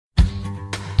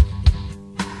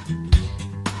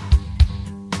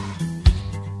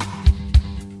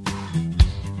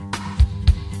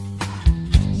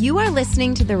You are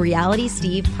listening to the Reality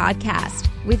Steve podcast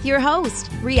with your host,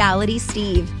 Reality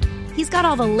Steve. He's got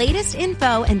all the latest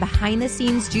info and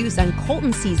behind-the-scenes juice on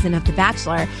Colton's season of The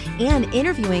Bachelor and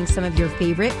interviewing some of your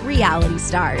favorite reality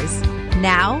stars.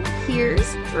 Now,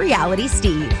 here's Reality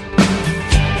Steve.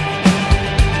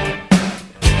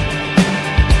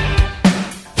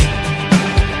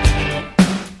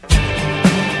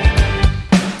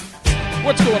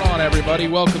 What's going on, everybody?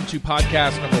 Welcome to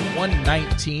podcast number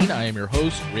 119. I am your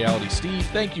host, Reality Steve.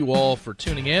 Thank you all for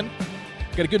tuning in.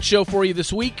 Got a good show for you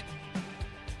this week.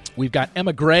 We've got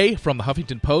Emma Gray from the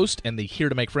Huffington Post and the Here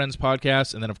to Make Friends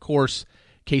podcast. And then, of course,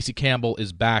 Casey Campbell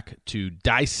is back to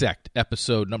dissect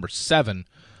episode number 7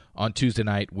 on Tuesday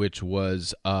night, which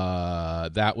was,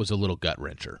 that was a little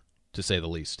gut-wrencher, to say the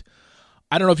least.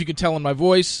 I don't know if you can tell in my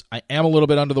voice. I am a little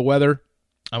bit under the weather.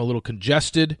 I'm a little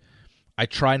congested. I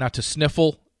try not to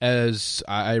sniffle, as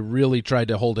I really tried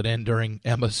to hold it in during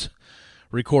Emma's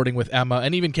recording with Emma,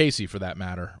 and even Casey for that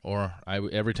matter. Or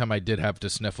every time I did have to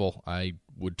sniffle, I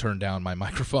would turn down my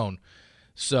microphone.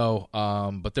 So,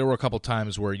 but there were a couple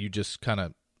times where I just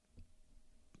kind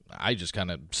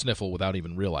of sniffle without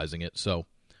even realizing it. So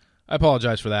I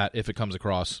apologize for that if it comes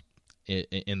across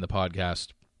in the podcast.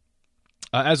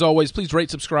 As always, please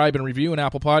rate, subscribe, and review in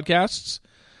Apple Podcasts.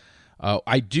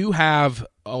 I do have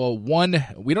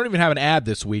we don't even have an ad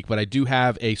this week, but I do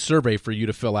have a survey for you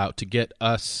to fill out to get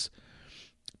us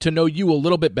to know you a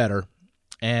little bit better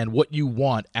and what you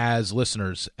want as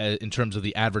listeners in terms of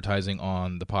the advertising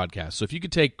on the podcast. So if you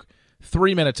could take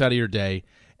 3 minutes out of your day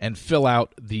and fill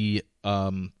out the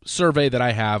survey that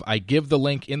I have, I give the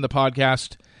link in the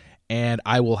podcast, and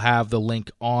I will have the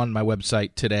link on my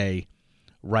website today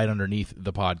right underneath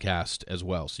the podcast as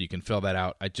well. So you can fill that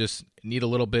out. I just need a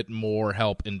little bit more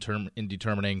help in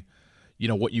determining,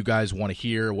 what you guys want to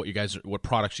hear, what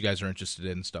products you guys are interested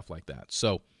in, and stuff like that.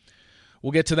 So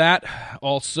we'll get to that.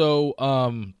 Also,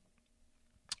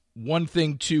 one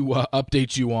thing to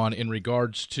update you on in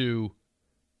regards to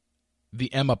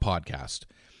the Emma podcast.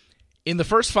 In the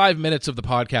first 5 minutes of the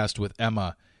podcast with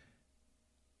Emma,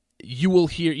 you will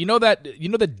hear,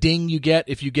 the ding you get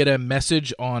if you get a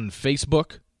message on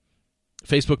Facebook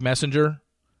Messenger,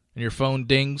 and your phone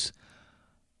dings.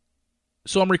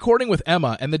 So I'm recording with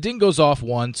Emma, and the ding goes off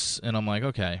once, and I'm like,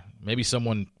 okay, maybe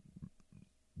someone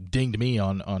dinged me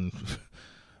on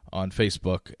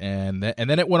Facebook, and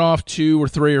then it went off 2 or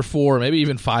 3 or 4, maybe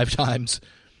even 5 times,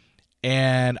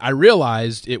 and I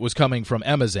realized it was coming from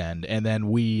Emma's end, and then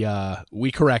we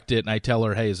correct it, and I tell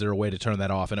her, hey, is there a way to turn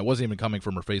that off? And it wasn't even coming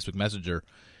from her Facebook Messenger.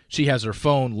 She has her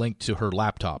phone linked to her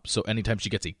laptop, so anytime she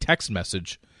gets a text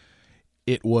message,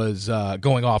 it was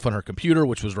going off on her computer,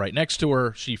 which was right next to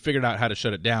her. She figured out how to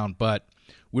shut it down, but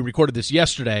we recorded this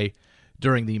yesterday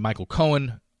during the Michael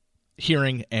Cohen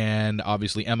hearing, and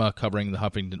obviously Emma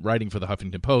writing for the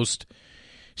Huffington Post.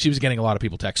 She was getting a lot of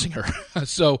people texting her.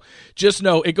 So just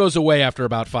know it goes away after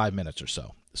about 5 minutes or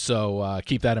so. So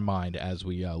keep that in mind as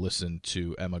we listen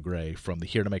to Emma Gray from the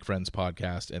Here to Make Friends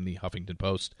podcast and the Huffington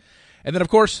Post. And then, of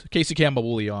course, Casey Campbell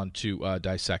will be on to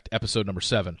dissect episode number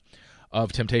 7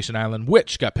 of Temptation Island,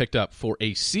 which got picked up for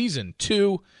a season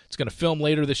 2. It's going to film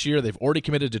later this year. They've already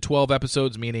committed to 12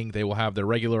 episodes, meaning they will have their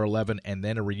regular 11 and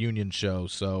then a reunion show.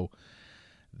 So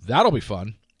that'll be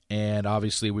fun. And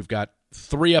obviously, we've got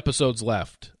 3 episodes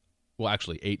left. Well,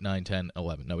 actually, 8, 9, 10,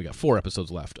 11. No, we got 4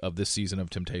 episodes left of this season of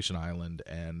Temptation Island.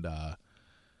 And,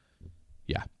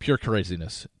 pure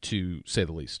craziness, to say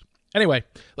the least. Anyway,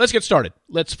 let's get started.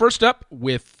 Let's first up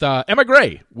with Emma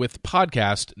Gray with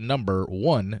podcast number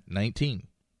 119.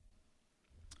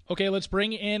 Okay, let's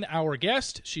bring in our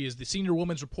guest. She is the senior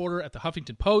women's reporter at the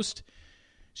Huffington Post.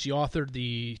 She authored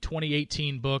the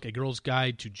 2018 book, A Girl's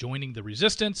Guide to Joining the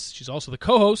Resistance. She's also the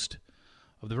co-host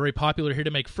of the very popular Here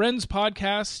to Make Friends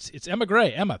podcast. It's Emma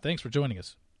Gray. Emma, thanks for joining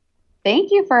us. Thank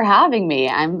you for having me.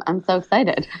 I'm so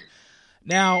excited.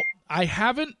 Now, I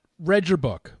haven't read your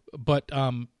book, but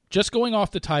just going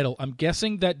off the title, I'm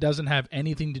guessing that doesn't have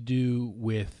anything to do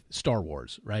with Star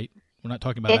Wars, right? We're not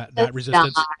talking about that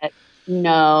resistance.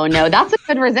 No, that's a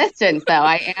good resistance, though.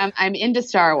 I'm into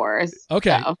Star Wars.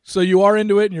 Okay, so you are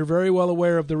into it, and you're very well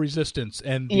aware of the resistance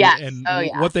and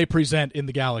what they present in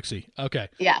the galaxy. Okay,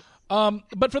 yeah.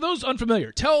 But for those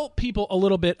unfamiliar, tell people a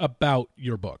little bit about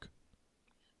your book.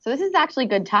 So this is actually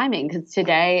good timing because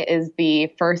today is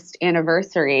the first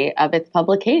anniversary of its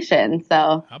publication.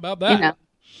 So how about that?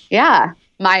 Yeah,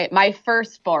 my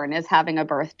firstborn is having a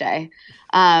birthday.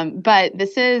 But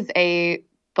this is a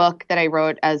book that I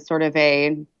wrote as sort of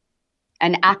an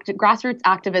grassroots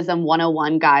activism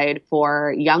 101 guide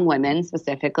for young women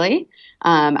specifically.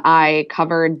 I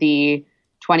covered the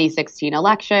 2016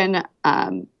 election.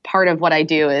 Part of what I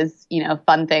do is,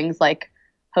 fun things like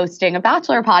hosting a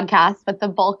Bachelor podcast, but the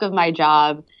bulk of my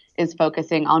job is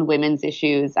focusing on women's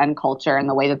issues and culture and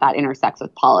the way that intersects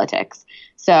with politics.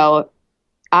 So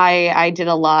I did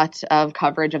a lot of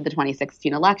coverage of the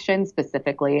 2016 election,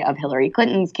 specifically of Hillary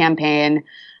Clinton's campaign.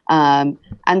 And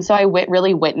so I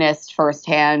really witnessed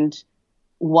firsthand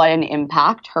what an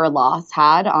impact her loss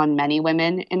had on many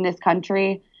women in this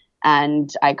country.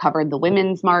 And I covered the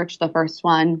Women's March, the first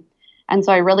one. And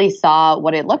so I really saw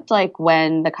what it looked like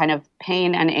when the kind of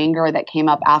pain and anger that came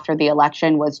up after the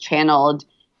election was channeled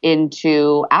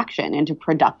into action, into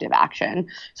productive action.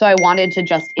 So I wanted to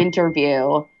just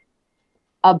interview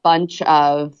a bunch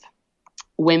of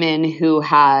women who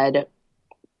had,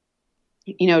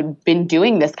 been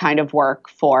doing this kind of work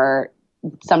for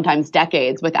sometimes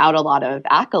decades without a lot of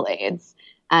accolades,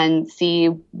 and see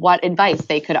what advice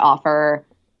they could offer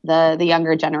the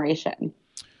younger generation.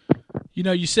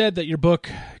 You said that your book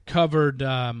covered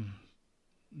the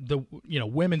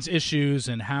women's issues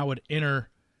and how it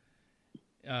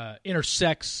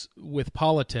intersects with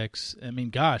politics. I mean,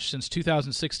 gosh, since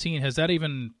 2016, has that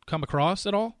even come across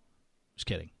at all? Just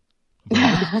kidding.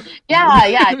 Yeah,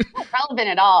 it's not relevant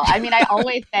at all. I mean, I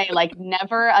always say,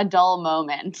 never a dull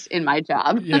moment in my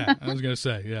job. Yeah, I was going to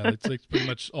say, it's pretty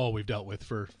much all we've dealt with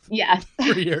for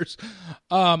 3 years.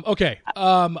 Okay.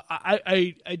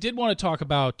 I did want to talk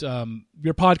about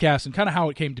your podcast and kind of how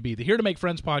it came to be. The Here to Make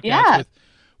Friends podcast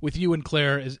with you and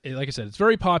Claire is, like I said, it's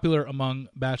very popular among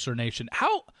Bachelor Nation.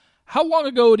 How long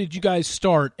ago did you guys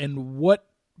start, and what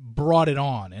brought it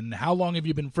on, and how long have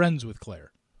you been friends with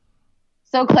Claire?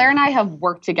 So Claire and I have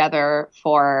worked together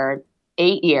for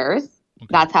 8 years. Okay.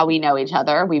 That's how we know each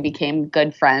other. We became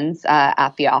good friends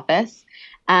at the office.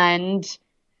 And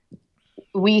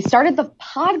we started the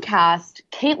podcast.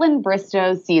 Kaitlyn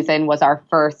Bristow's season was our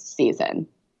first season.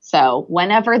 So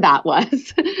whenever that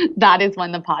was, that is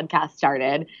when the podcast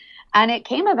started. And it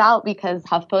came about because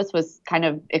HuffPost was kind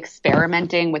of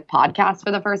experimenting with podcasts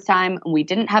for the first time. We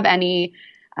didn't have any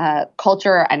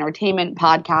culture or entertainment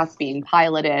podcasts being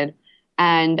piloted.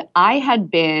 And I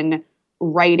had been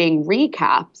writing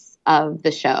recaps of the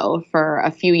show for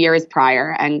a few years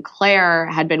prior, and Claire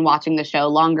had been watching the show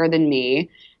longer than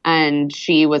me, and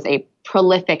she was a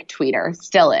prolific tweeter,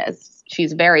 still is.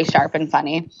 She's very sharp and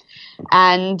funny.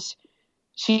 And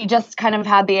she just kind of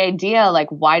had the idea,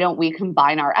 why don't we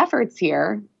combine our efforts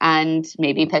here and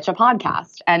maybe pitch a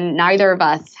podcast? And neither of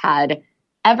us had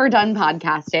ever done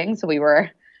podcasting, so we were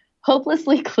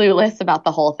hopelessly clueless about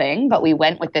the whole thing, but we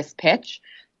went with this pitch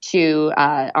to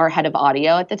our head of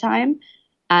audio at the time.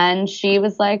 And she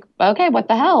was like, okay, what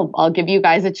the hell? I'll give you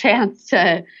guys a chance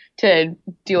to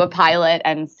do a pilot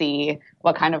and see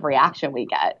what kind of reaction we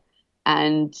get.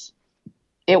 And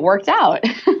it worked out.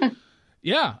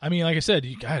 Yeah. I mean, like I said,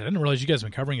 I didn't realize you guys have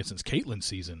been covering it since Kaitlyn's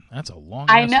season. That's a long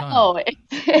time. I know.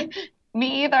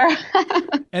 Me either.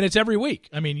 And it's every week.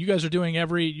 I mean, you guys are doing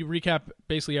you recap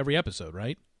basically every episode,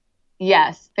 right?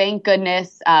 Yes, thank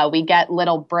goodness. We get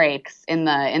little breaks in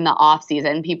the off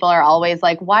season. People are always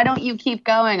like, "Why don't you keep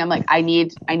going?" I'm like, I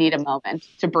need a moment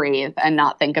to breathe and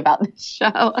not think about this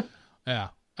show. Yeah.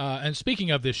 And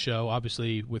speaking of this show,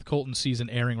 obviously with Colton's season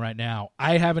airing right now,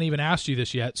 I haven't even asked you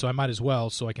this yet, so I might as well,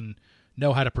 so I can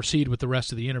know how to proceed with the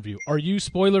rest of the interview. Are you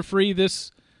spoiler free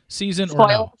this season or no?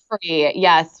 Spoiler free,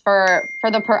 yes. I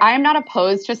am not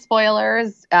opposed to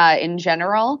spoilers in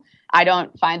general. I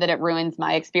don't find that it ruins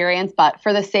my experience, but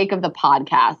for the sake of the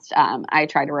podcast, I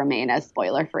try to remain as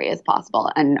spoiler-free as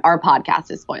possible, and our podcast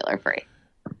is spoiler-free.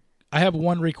 I have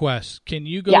one request. Can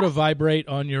you go to vibrate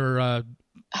on your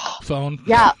phone?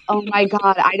 Yeah. Oh, my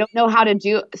God. I don't know how to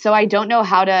do – so I don't know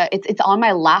how to – it's on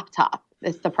my laptop.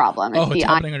 It's the problem. It's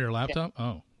happening on your laptop?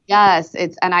 Oh. Yes.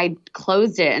 And I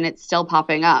closed it, and it's still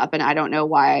popping up, and I don't know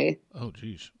why. Oh,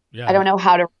 geez. Yeah. I don't know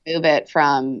how to remove it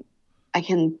from –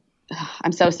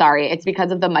 I'm so sorry. It's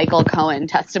because of the Michael Cohen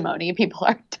testimony. People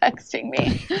are texting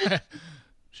me.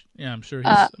 Yeah, I'm sure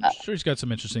he's got some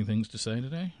interesting things to say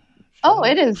today. Oh,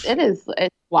 it is. It's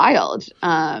wild.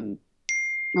 Oh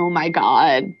my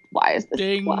God. Why is this?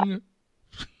 Ding. Wild?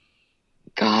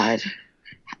 God,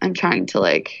 I'm trying to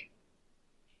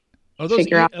Are those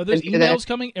emails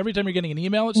coming every time you're getting an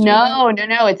email? No.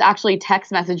 It's actually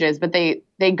text messages, but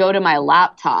they go to my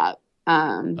laptop.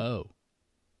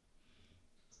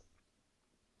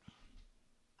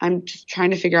 I'm just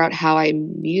trying to figure out how I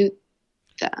mute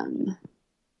them.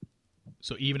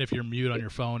 So even if you're mute on your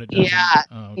phone, it doesn't? Yeah.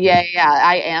 Oh, okay. Yeah.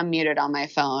 I am muted on my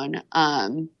phone.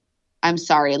 I'm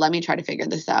sorry. Let me try to figure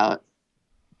this out.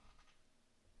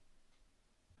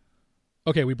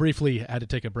 Okay, we briefly had to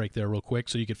take a break there real quick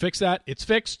so you could fix that. It's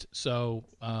fixed, so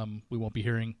we won't be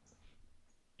hearing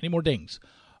any more dings.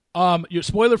 You're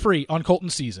spoiler-free on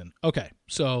Colton season. Okay,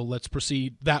 so let's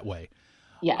proceed that way.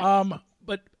 Yeah.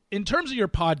 But in terms of your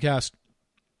podcast,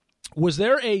 was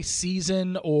there a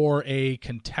season or a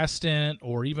contestant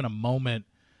or even a moment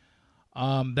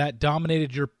that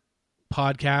dominated your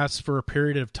podcast for a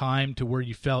period of time to where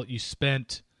you felt you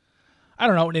spent, I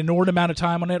don't know, an inordinate amount of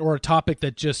time on it, or a topic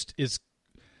that just is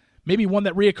maybe one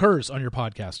that reoccurs on your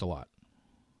podcast a lot?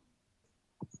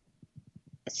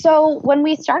 So when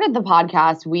we started the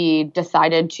podcast, we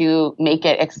decided to make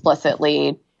it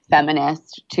explicitly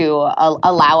feminist to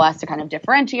allow us to kind of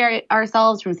differentiate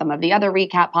ourselves from some of the other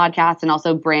recap podcasts and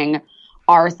also bring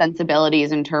our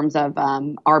sensibilities in terms of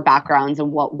our backgrounds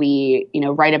and what we,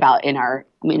 write about in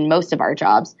most of our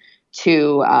jobs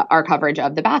to our coverage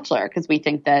of The Bachelor, because we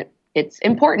think that it's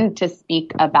important to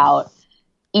speak about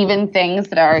even things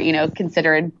that are,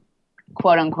 considered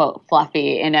quote unquote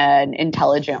fluffy in an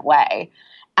intelligent way.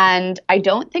 And I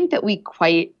don't think that we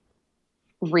quite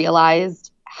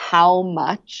realized how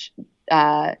much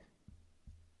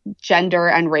gender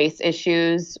and race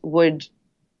issues would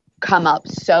come up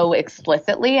so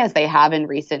explicitly as they have in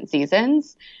recent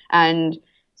seasons. And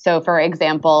so, for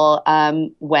example,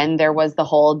 when there was the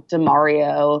whole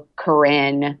Demario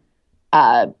Corinne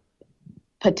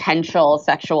potential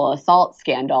sexual assault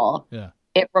scandal,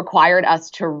 it required us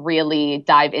to really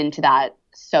dive into that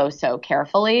so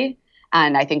carefully.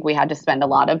 And I think we had to spend a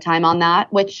lot of time on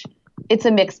that, which it's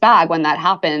a mixed bag when that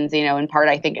happens. In part,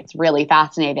 I think it's really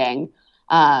fascinating.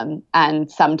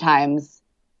 And sometimes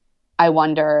I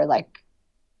wonder,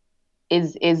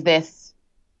 is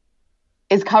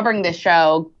covering this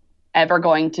show ever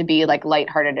going to be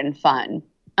lighthearted and fun?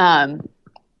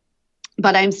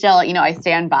 But I'm still, I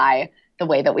stand by the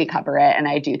way that we cover it, and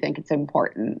I do think it's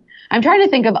important. I'm trying to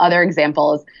think of other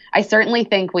examples. I certainly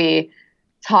think we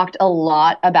talked a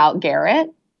lot about Garrett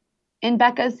in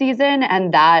Becca's season,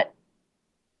 and that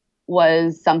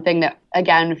was something that,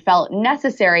 again, felt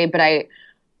necessary, but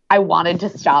I wanted to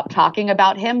stop talking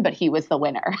about him, but he was the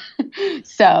winner.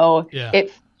 So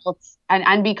it felt,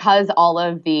 and because all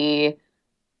of the,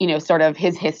 sort of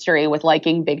his history with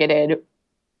liking bigoted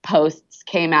posts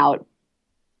came out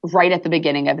right at the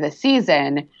beginning of the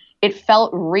season, it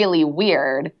felt really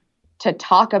weird to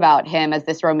talk about him as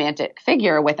this romantic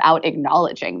figure without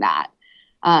acknowledging that.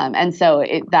 And so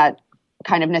that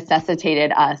kind of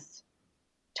necessitated us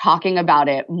talking about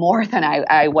it more than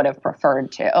I would have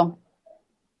preferred to.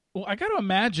 Well, I got to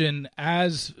imagine,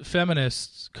 as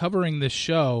feminists covering this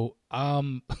show,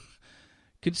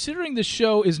 considering the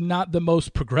show is not the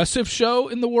most progressive show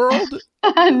in the world.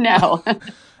 No.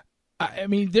 I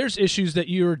mean, there's issues that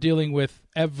you're dealing with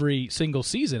every single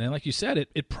season. And like you said,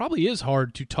 it probably is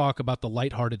hard to talk about the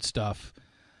lighthearted stuff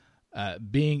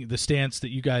being the stance that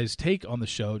you guys take on the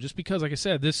show, just because, like I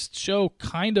said, this show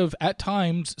kind of at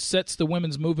times sets the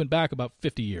women's movement back about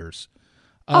 50 years.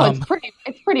 It's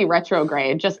pretty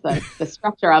retrograde, just the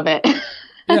structure of it.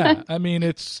 Yeah, I mean,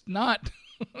 it's not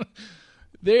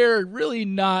they're really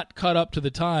not caught up to the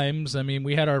times. I mean,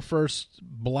 we had our first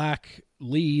black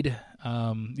lead,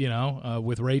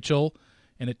 with Rachel,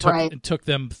 and it took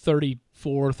them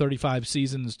 34, 35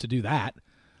 seasons to do that.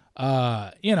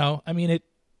 I mean,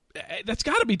 that's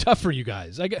got to be tough for you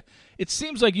guys. It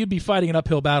seems like you'd be fighting an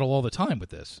uphill battle all the time with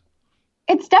this.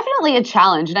 It's definitely a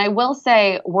challenge. And I will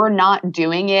say we're not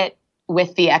doing it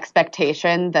with the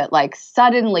expectation that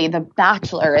suddenly The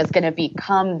Bachelor is going to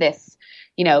become this,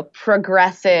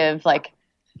 progressive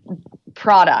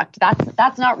product.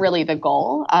 That's not really the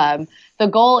goal. The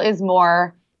goal is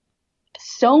more,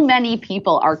 so many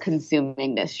people are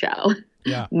consuming this show.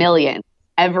 Yeah. Millions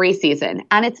every season.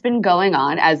 And it's been going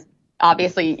on, as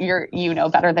obviously you know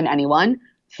better than anyone,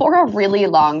 for a really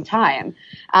long time.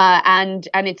 And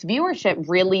its viewership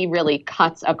really, really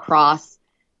cuts across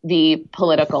the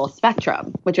political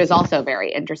spectrum, which is also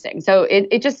very interesting. So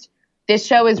this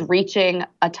show is reaching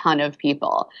a ton of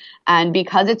people. And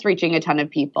because it's reaching a ton of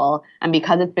people, and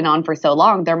because it's been on for so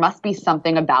long, there must be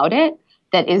something about it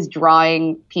that is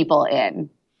drawing people in.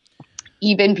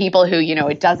 Even people who,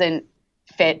 it doesn't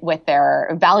fit with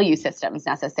their value systems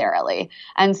necessarily.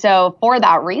 And so for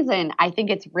that reason, I think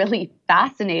it's really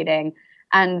fascinating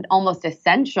and almost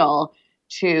essential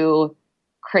to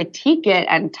critique it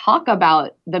and talk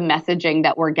about the messaging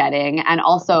that we're getting, and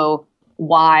also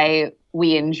why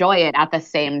we enjoy it at the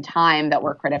same time that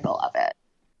we're critical of it.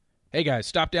 Hey guys,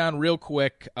 stop down real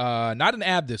quick. Not an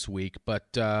ad this week,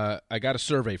 but I got a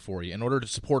survey for you. In order to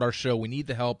support our show, we need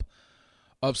the help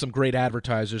of some great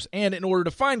advertisers. And in order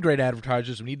to find great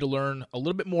advertisers, we need to learn a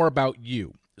little bit more about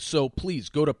you. So please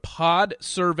go to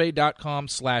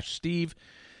podsurvey.com/Steve.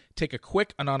 Take a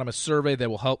quick anonymous survey that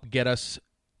will help get us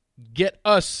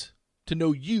to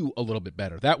know you a little bit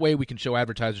better. That way we can show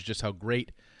advertisers just how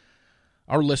great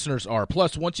our listeners are.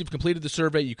 Plus, once you've completed the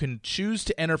survey, you can choose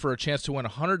to enter for a chance to win a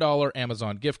 $100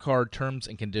 Amazon gift card. Terms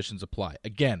and conditions apply.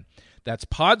 Again, that's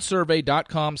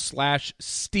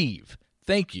podsurvey.com/Steve.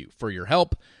 Thank you for your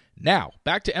help. Now,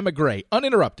 back to Emma Gray,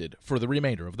 uninterrupted for the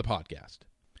remainder of the podcast.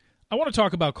 I want to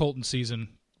talk about Colton season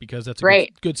because that's a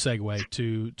good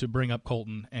segue to bring up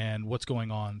Colton and what's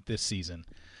going on this season.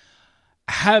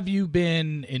 Have you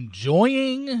been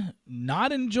enjoying,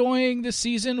 not enjoying this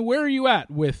season? Where are you at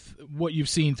with what you've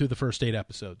seen through the first 8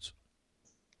 episodes?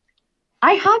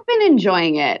 I have been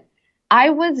enjoying it. I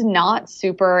was not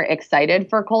super excited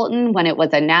for Colton when it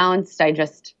was announced. I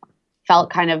just felt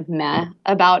kind of meh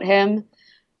about him.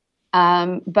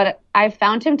 But I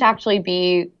found him to actually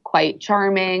be quite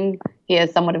charming. He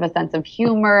has somewhat of a sense of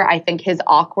humor. I think his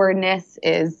awkwardness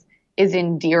is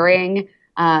endearing.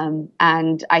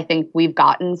 And I think we've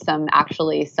gotten some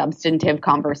actually substantive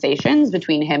conversations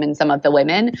between him and some of the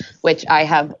women, which I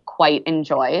have quite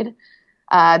enjoyed.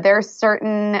 There's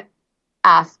certain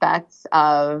aspects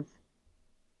of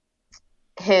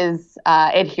his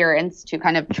adherence to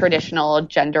kind of traditional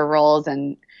gender roles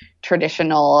and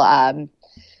traditional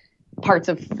parts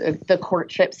of the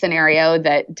courtship scenario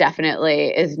that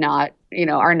definitely is not,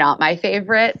 are not my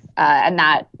favorite. And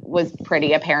that was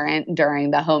pretty apparent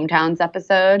during the Hometowns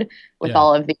episode with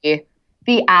all of the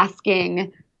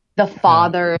asking the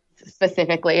fathers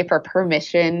specifically for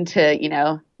permission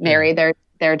to, marry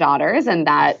their daughters. And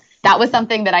that was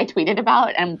something that I tweeted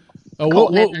about. And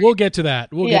we'll get to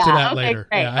that. We'll get to that later.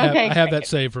 Great. Yeah, I have that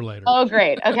saved for later. Oh,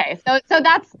 great. Okay. So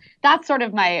that's sort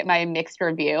of my mixed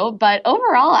review, but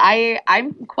overall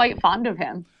I'm quite fond of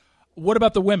him. What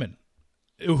about the women?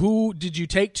 Who did you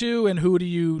take to and who do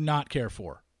you not care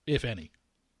for, if any?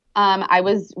 I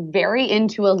was very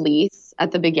into Elise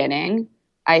at the beginning.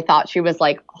 I thought she was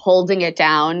like holding it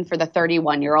down for the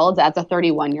 31-year-olds. As a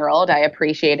 31-year-old, I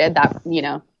appreciated that,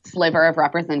 sliver of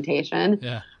representation.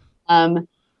 Yeah.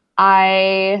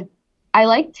 I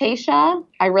like Tayshia.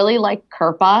 I really like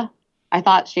Kirpa. I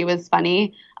thought she was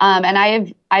funny. And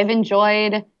I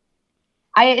enjoyed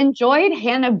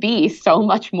Hannah B so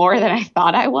much more than I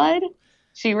thought I would.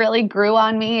 She really grew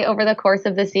on me over the course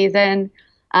of the season.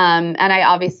 And I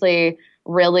obviously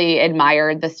really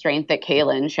admired the strength that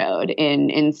Caelynn showed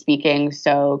in speaking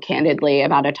so candidly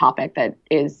about a topic that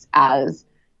is as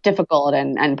difficult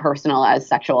and personal as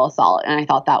sexual assault. And I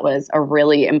thought that was a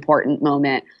really important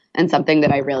moment and something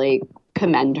that I really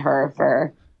commend her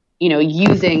for,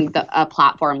 using a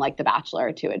platform like The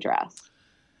Bachelor to address.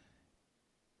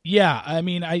 Yeah, I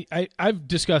mean, I've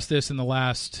discussed this in the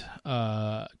last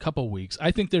couple weeks.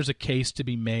 I think there's a case to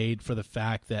be made for the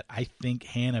fact that I think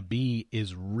Hannah B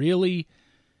is really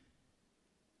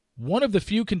one of the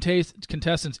few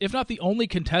contestants, if not the only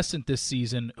contestant this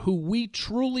season, who we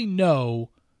truly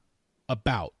know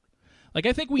about. Like,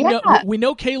 I think we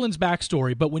know Caelynn's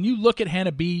backstory, but when you look at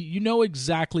Hannah B, you know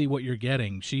exactly what you're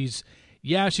getting. She's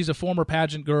a former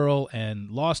pageant girl and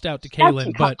lost out to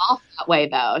Caelynn, but off that way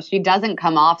though. She doesn't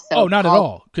come off so. Oh, not at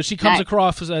all, because she comes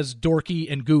across as dorky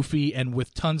and goofy and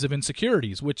with tons of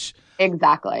insecurities, which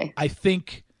exactly I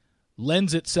think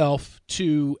lends itself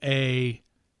to and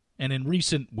in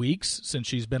recent weeks since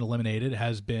she's been eliminated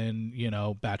has been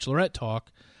Bachelorette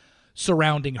talk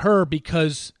surrounding her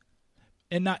because.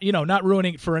 And not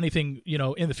ruining it for anything,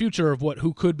 in the future of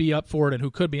who could be up for it and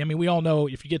who could be. I mean, we all know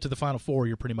if you get to the Final Four,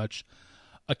 you're pretty much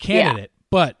a candidate. Yeah.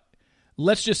 But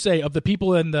let's just say of the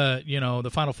people in the, the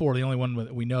Final Four, the only one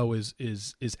that we know is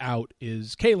out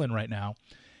is Caelynn right now.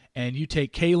 And you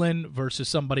take Caelynn versus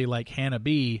somebody like Hannah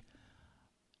B.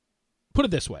 Put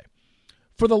it this way.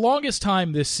 For the longest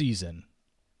time this season,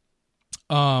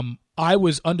 I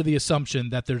was under the assumption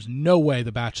that there's no way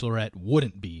The Bachelorette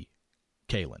wouldn't be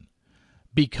Caelynn.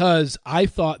 Because I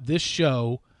thought this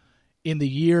show in the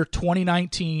year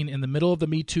 2019, in the middle of the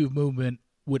Me Too movement,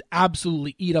 would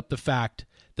absolutely eat up the fact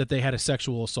that they had a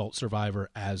sexual assault survivor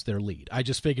as their lead. I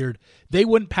just figured they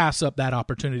wouldn't pass up that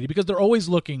opportunity because they're always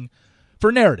looking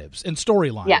for narratives and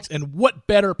storylines. Yes. And what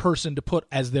better person to put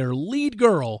as their lead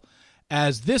girl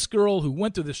as this girl who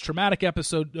went through this traumatic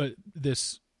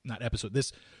this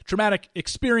traumatic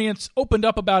experience, opened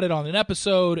up about it on an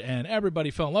episode, and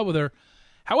everybody fell in love with her.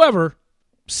 However,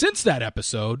 since that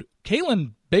episode,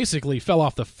 Caelynn basically fell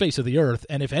off the face of the earth,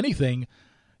 and if anything,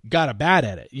 got a bad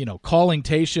edit. Calling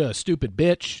Tayshia a stupid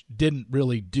bitch didn't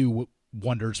really do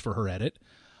wonders for her edit.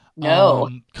 No.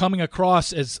 Coming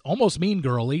across as almost mean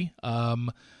girly.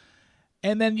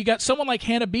 And then you got someone like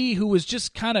Hannah B, who is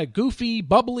just kind of goofy,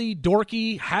 bubbly,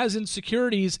 dorky, has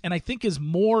insecurities, and I think is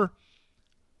more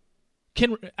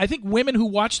I think women who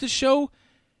watch this show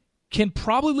can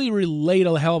probably relate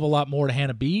a hell of a lot more to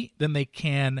Hannah B than they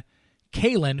can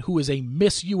Kaylin, who is a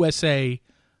Miss USA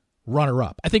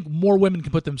runner-up. I think more women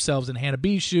can put themselves in Hannah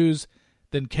B's shoes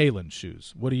than Kaylin's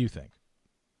shoes. What do you think?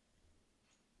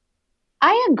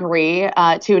 I agree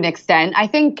to an extent. I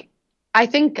think,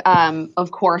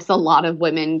 of course, a lot of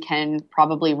women can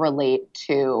probably relate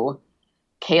to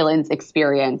Kaylin's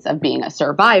experience of being a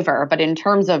survivor. But in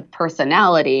terms of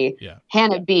personality,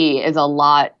 Hannah B is a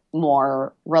lot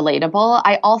more relatable.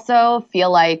 I also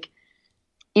feel like,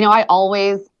 I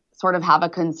always sort of have a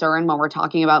concern when we're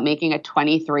talking about making a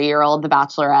 23-year-old The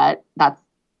Bachelorette. That's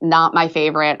not my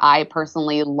favorite. I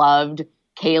personally loved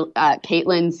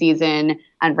Kaitlyn's season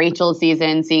and Rachel's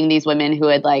season, seeing these women who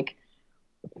had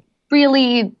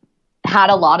really had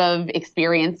a lot of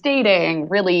experience dating,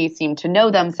 really seemed to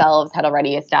know themselves, had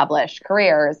already established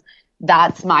careers.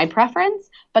 That's my preference.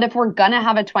 But if we're going to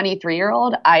have a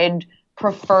 23-year-old, I'd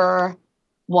prefer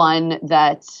one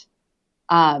that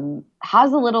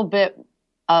has a little bit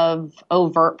of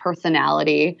overt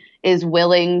personality, is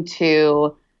willing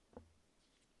to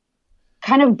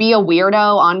kind of be a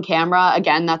weirdo on camera.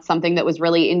 Again, that's something that was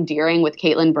really endearing with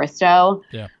Kaitlyn Bristowe.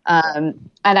 Yeah. And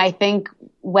I think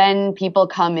when people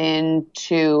come in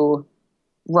to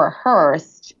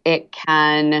rehearsed,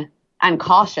 and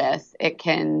cautious, it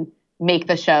can make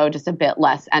the show just a bit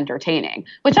less entertaining,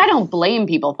 which I don't blame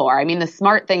people for. I mean, the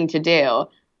smart thing to do,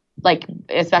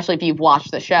 especially if you've watched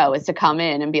the show, is to come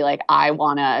in and be like, I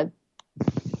want to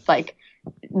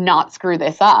not screw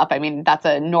this up. I mean, that's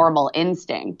a normal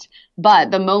instinct.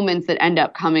 But the moments that end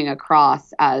up coming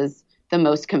across as the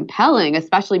most compelling,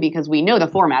 especially because we know the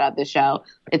format of the show,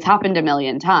 it's happened a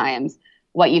million times.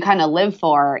 What you kind of live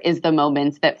for is the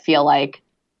moments that feel like,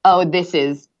 oh, this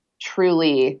is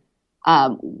truly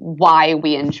why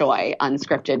we enjoy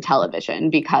unscripted television,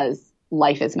 because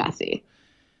life is messy.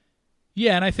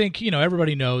 Yeah, and I think,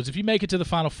 everybody knows if you make it to the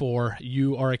Final Four,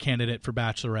 you are a candidate for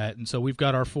Bachelorette. And so we've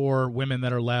got our 4 women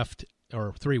that are left,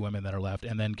 or 3 women that are left,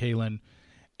 and then Kaylin,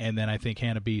 and then I think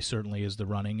Hannah B certainly is the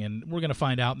running. And we're going to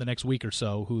find out in the next week or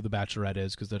so who the Bachelorette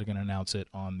is, because they're going to announce it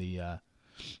on the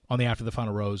After the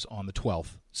Final Rose on the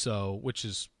 12th. So, which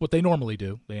is what they normally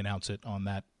do. They announce it on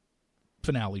that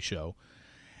finale show.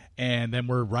 And then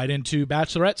we're right into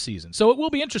Bachelorette season. So it will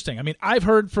be interesting. I mean, I've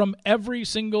heard from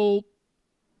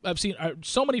I've seen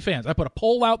so many fans. I put a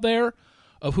poll out there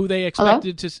of who they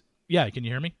expected to. Yeah, can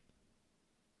you hear me?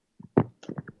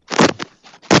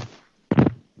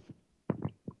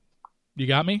 You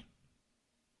got me?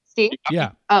 Steve?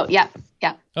 Yeah. Oh, yeah.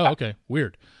 Yeah. Oh, okay.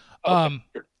 Weird.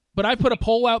 But I put a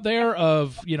poll out there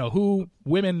of, who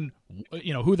women,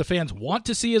 who the fans want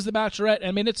to see as the Bachelorette.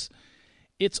 I mean, it's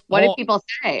what did people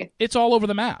say? It's all over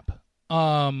the map.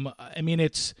 I mean,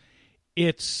 it's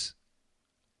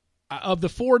of the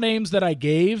 4 names that I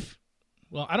gave,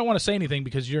 well, I don't want to say anything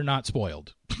because you're not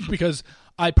spoiled, because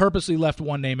I purposely left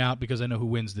one name out because I know who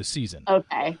wins this season.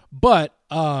 Okay. But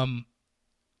of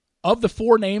the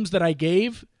 4 names that I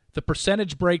gave, the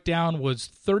percentage breakdown was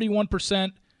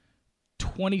 31%,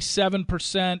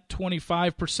 27%,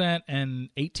 25%, and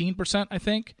 18%, I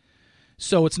think.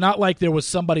 So it's not like there was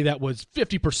somebody that was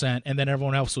 50% and then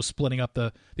everyone else was splitting up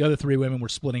the other 3 women were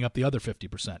splitting up the other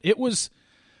 50%. It was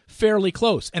fairly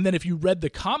close. And then if you read the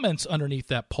comments underneath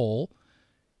that poll,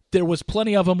 there was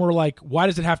plenty of them were like, why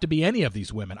does it have to be any of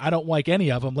these women? I don't like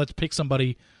any of them. Let's pick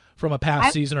somebody from a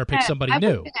past season or pick somebody new. I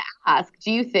was going to ask,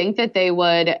 do you think that they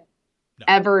would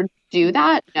ever do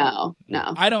that? No.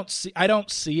 I don't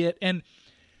see it. And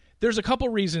there's a couple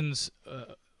reasons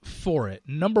for it.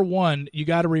 Number one, you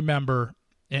got to remember,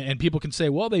 and people can say,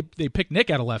 well, they picked Nick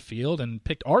out of left field and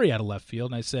picked Ari out of left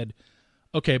field. And I said,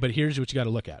 okay, but here's what you got to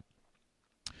look at.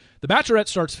 The Bachelorette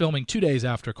starts filming 2 days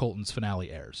after Colton's finale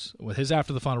airs. With his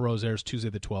After the Final Rose airs Tuesday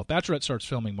the 12th. Bachelorette starts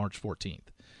filming March 14th.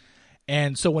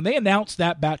 And so when they announced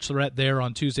that Bachelorette there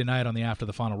on Tuesday night on the After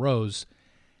the Final Rose,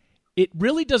 it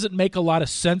really doesn't make a lot of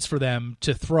sense for them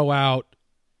to throw out,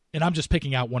 and I'm just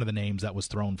picking out one of the names that was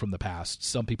thrown from the past.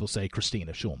 Some people say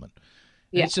Christina Schulman.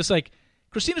 Yeah. It's just like,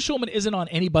 Christina Schulman isn't on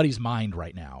anybody's mind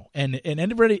right now. And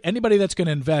anybody that's going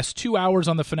to invest 2 hours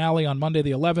on the finale on Monday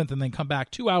the 11th and then come back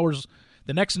 2 hours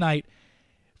the next night,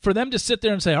 for them to sit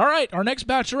there and say, all right, our next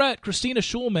Bachelorette, Christina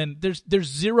Schulman, there's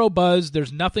zero buzz,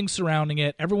 there's nothing surrounding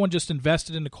it. Everyone just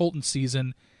invested in the Colton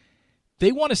season.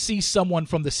 They want to see someone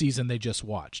from the season they just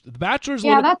watched. The Bachelor's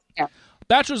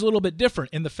Bachelor's a little bit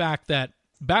different in the fact that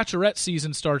Bachelorette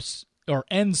season starts or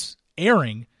ends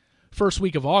airing first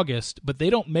week of August, but they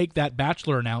don't make that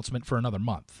Bachelor announcement for another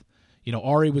month. You know,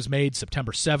 Ari was made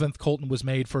September 7th. Colton was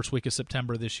made first week of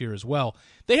September this year as well.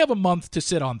 They have a month to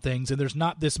sit on things, and there's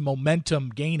not this momentum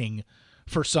gaining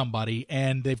for somebody,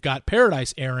 and they've got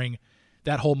Paradise airing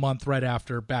that whole month right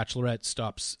after Bachelorette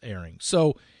stops airing.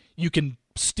 So you can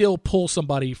still pull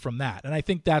somebody from that, and I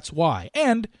think that's why.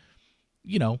 And,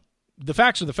 you know, the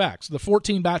facts are the facts. The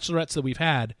 14 Bachelorettes that we've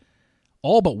had,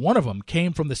 all but one of them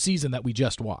came from the season that we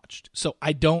just watched. So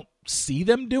I don't see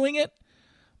them doing it.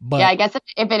 But yeah, I guess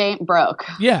if it ain't broke.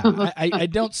 Yeah, I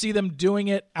don't see them doing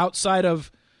it outside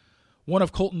of one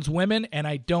of Colton's women, and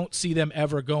I don't see them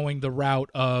ever going the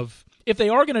route of, if they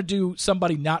are going to do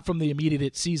somebody not from the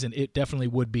immediate season, it definitely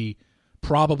would be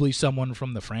probably someone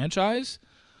from the franchise.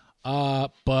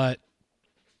 But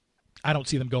I don't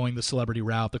see them going the celebrity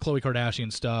route. The Khloe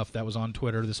Kardashian stuff that was on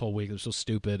Twitter this whole week, it was so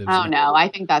stupid. No, I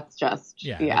think that's just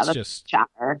that's just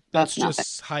chatter. That's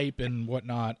just hype and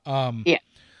whatnot. Yeah.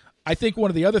 I think one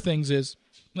of the other things is,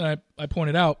 and I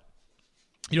pointed out,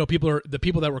 you know, the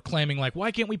people that were claiming, like,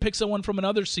 why can't we pick someone from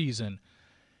another season?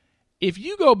 If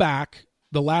you go back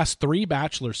the last 3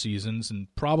 Bachelor seasons,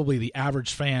 and probably the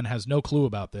average fan has no clue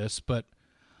about this, but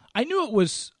I knew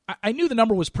the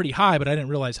number was pretty high, but I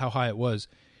didn't realize how high it was.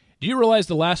 Do you realize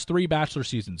the last 3 Bachelor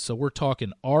seasons? So we're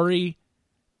talking Ari,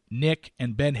 Nick,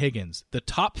 and Ben Higgins, the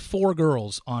top 4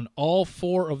 girls on all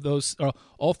 3 of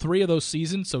those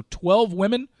seasons. So 12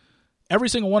 women. Every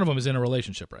single one of them is in a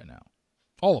relationship right now.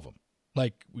 All of them.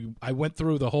 Like, I went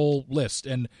through the whole list.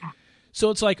 And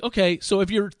so it's like, okay, so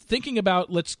if you're thinking about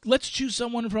let's choose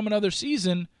someone from another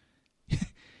season,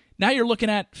 now you're looking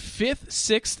at 5th,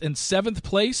 6th, and 7th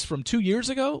place from 2 years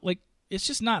ago. Like, it's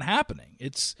just not happening.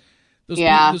 It's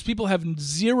those people have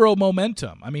zero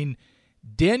momentum. I mean,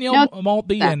 Danielle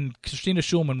Maltby and Christina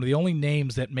Schulman were the only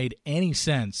names that made any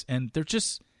sense, and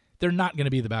they're not going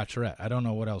to be the Bachelorette. I don't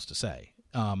know what else to say.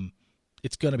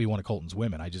 It's going to be one of Colton's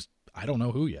women. I don't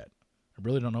know who yet. I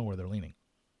really don't know where they're leaning.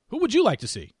 Who would you like to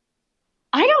see?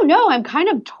 I don't know. I'm kind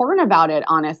of torn about it,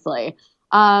 honestly.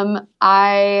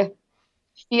 I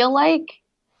feel like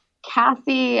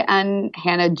Cassie and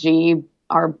Hannah G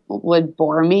would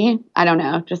bore me. I don't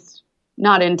know. Just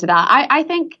not into that. I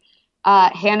think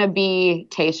Hannah B,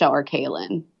 Tayshia, or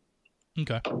Kaylin.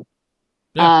 Okay.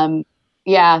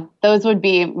 Yeah, those would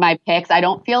be my picks. I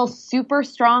don't feel super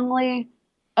strongly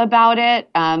about it.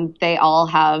 They all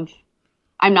have,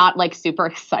 I'm not like super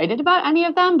excited about any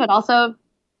of them, but also,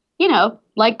 you know,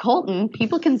 like Colton,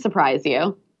 people can surprise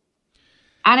you.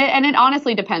 And it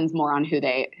honestly depends more on who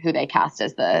they cast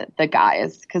as the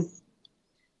guys, because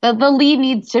the lead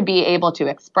needs to be able to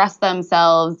express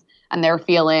themselves and their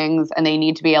feelings, and they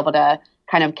need to be able to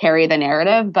kind of carry the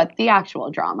narrative. But the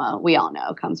actual drama, we all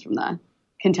know, comes from the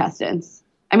contestants.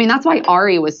 I mean, that's why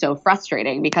Ari was so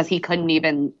frustrating, because he couldn't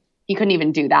even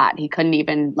do that. He couldn't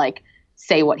even like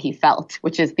say what he felt,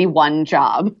 which is the one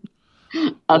job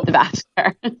of The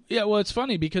Bachelor. Yeah, well, it's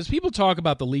funny because people talk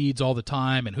about the leads all the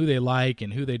time and who they like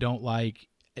and who they don't like.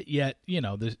 Yet, you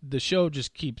know, the show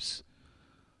just keeps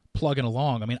plugging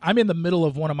along. I mean, I'm in the middle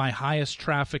of one of my highest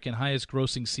traffic and highest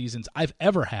grossing seasons I've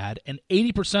ever had, and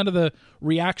 80% of the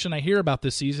reaction I hear about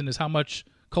this season is how much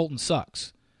Colton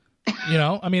sucks. You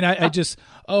know, I mean, I just,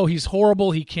 he's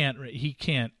horrible. He can't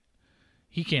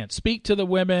speak to the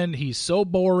women. He's so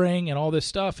boring and all this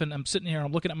stuff. And I'm sitting here,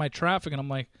 I'm looking at my traffic, and I'm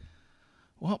like,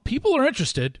 well, people are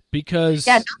interested because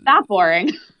not that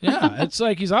boring. Yeah, it's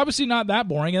like he's obviously not that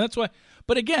boring, and that's why.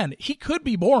 But again, he could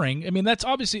be boring. I mean, that's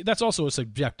also a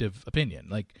subjective opinion.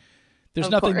 Like, there's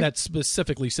nothing that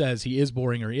specifically says he is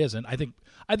boring or he isn't. I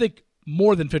think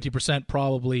more than 50%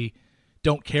 probably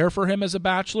don't care for him as a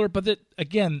Bachelor, but that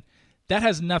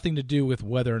has nothing to do with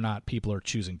whether or not people are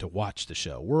choosing to watch the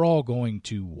show. We're all going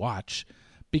to watch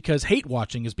because hate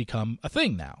watching has become a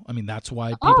thing now. I mean, that's why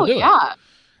people do it.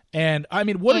 And I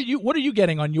mean, what are you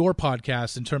getting on your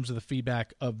podcast in terms of the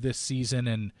feedback of this season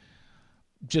and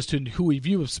just who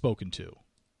you have spoken to?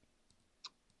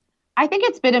 I think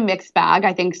it's been a mixed bag.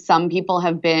 I think some people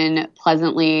have been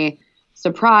pleasantly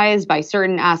surprised by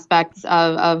certain aspects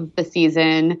of the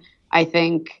season. I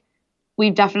think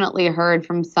we've definitely heard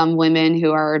from some women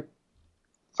who are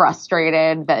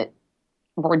frustrated that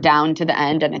we're down to the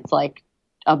end and it's like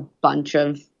a bunch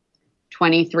of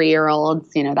 23-year-olds.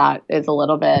 You know, that is a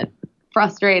little bit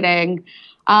frustrating.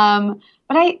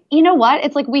 But you know what?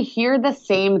 It's like we hear the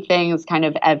same things kind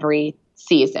of every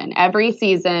season. Every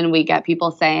season we get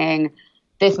people saying,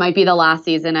 this might be the last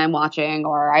season I'm watching,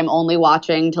 or I'm only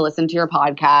watching to listen to your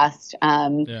podcast.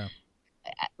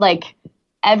 Like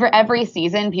every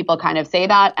season people kind of say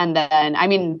that. And then, I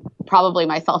mean, probably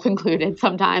myself included,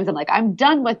 sometimes I'm like, I'm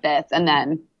done with this. And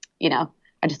then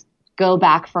I just go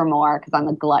back for more because I'm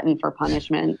a glutton for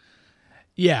punishment.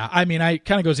 Yeah, I mean, I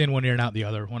kind of goes in one ear and out the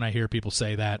other when I hear people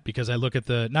say that, because I look at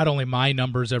not only my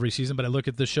numbers every season, but I look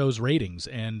at the show's ratings,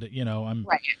 and I'm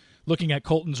looking at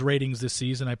Colton's ratings this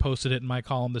season. I posted it in my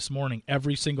column this morning.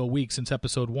 Every single week since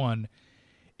episode 1,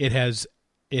 it has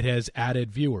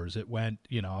added viewers. It went,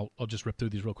 I'll just rip through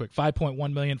these real quick.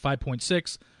 5.1 million,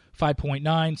 5.6, 5.9,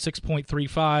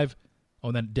 6.35. Oh,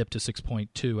 and then it dipped to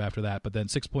 6.2 after that, but then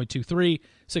 6.23,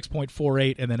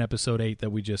 6.48, and then episode 8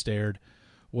 that we just aired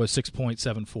was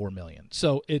 6.74 million.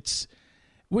 So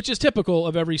which is typical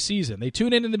of every season. They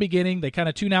tune in the beginning, they kind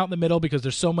of tune out in the middle because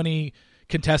there's so many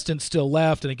contestants still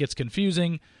left and it gets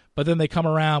confusing, but then they come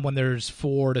around when there's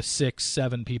 4 to 6,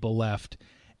 7 people left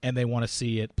and they want to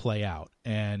see it play out.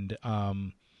 And, I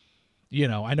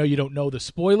know you don't know the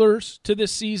spoilers to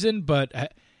this season, but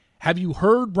have you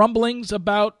heard rumblings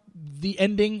about the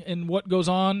ending and what goes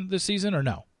on this season, or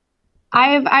no?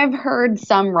 I've heard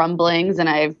some rumblings, and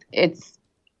I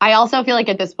also feel like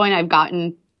at this point I've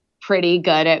gotten pretty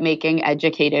good at making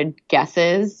educated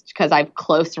guesses because I've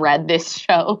close read this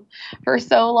show for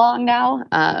so long now.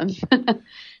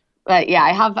 But yeah,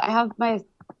 I have my,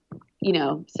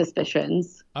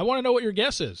 suspicions. I want to know what your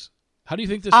guess is. How do you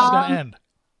think this is going to end?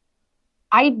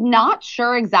 I'm not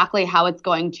sure exactly how it's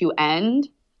going to end,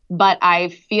 but I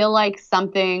feel like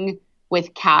something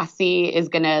with Cassie is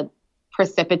going to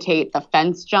precipitate the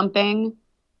fence jumping.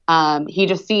 He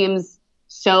just seems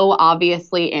so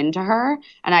obviously into her,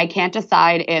 and I can't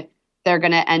decide if they're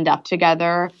going to end up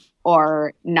together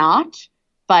or not,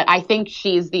 but I think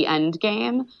she's the end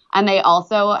game. And they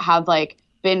also have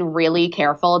been really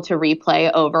careful to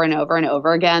replay over and over and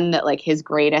over again that his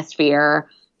greatest fear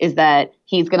is that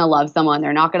he's going to love someone,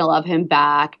 they're not going to love him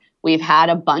back. We've had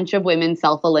a bunch of women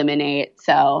self-eliminate,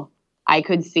 so I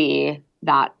could see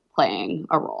that playing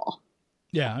a role.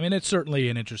 Yeah, I mean, it's certainly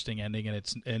an interesting ending,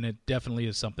 and it definitely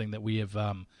is something that we have,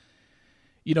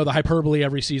 the hyperbole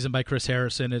every season by Chris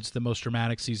Harrison, it's the most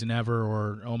dramatic season ever,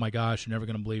 or, oh my gosh, you're never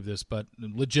going to believe this. But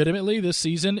legitimately, this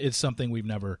season is something we've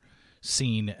never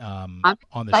seen on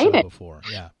the show before.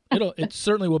 Yeah, it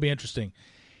certainly will be interesting.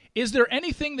 Is there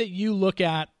anything that you look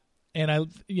at, and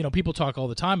people talk all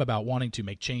the time about wanting to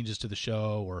make changes to the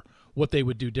show or what they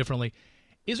would do differently.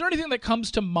 Is there anything that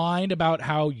comes to mind about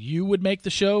how you would make the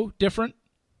show different?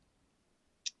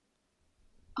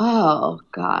 Oh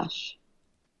gosh.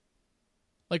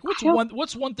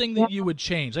 What's one thing that you would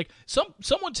change?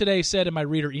 Someone today said in my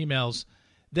reader emails,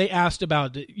 they asked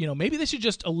about, maybe they should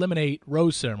just eliminate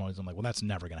rose ceremonies. I'm like, well, that's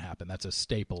never going to happen. That's a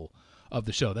staple of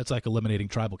the show. That's like eliminating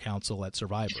tribal council at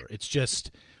Survivor. It's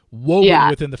just woven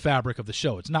within the fabric of the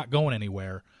show. It's not going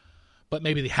anywhere. But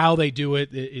maybe how they do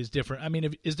it is different. I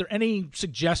mean, is there any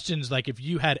suggestions, if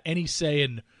you had any say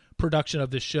in production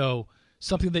of this show,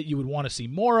 something that you would want to see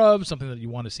more of, something that you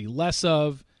want to see less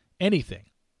of, anything?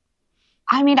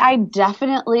 I mean, I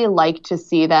definitely like to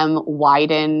see them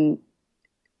widen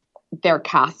their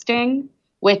casting,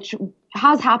 which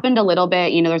has happened a little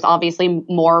bit. There's obviously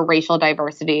more racial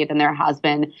diversity than there has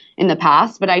been in the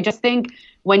past. But I just think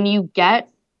when you get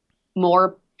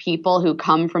more people who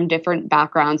come from different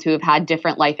backgrounds, who have had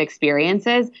different life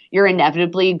experiences, you're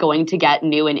inevitably going to get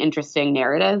new and interesting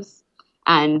narratives.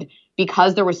 And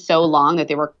because there was so long that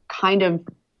they were kind of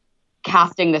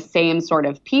casting the same sort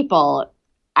of people,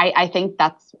 I think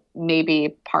that's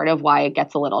maybe part of why it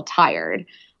gets a little tired.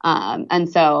 And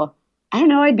so, I don't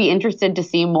know, I'd be interested to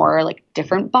see more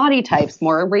different body types,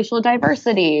 more racial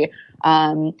diversity,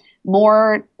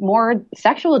 more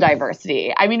sexual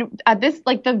diversity. I mean, at this,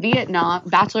 the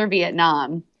Bachelor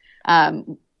Vietnam,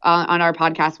 on our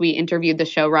podcast, we interviewed the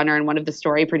showrunner and one of the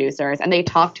story producers, and they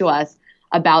talked to us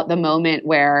about the moment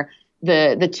where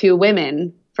the two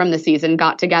women from the season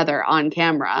got together on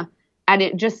camera, and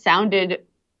it just sounded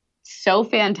so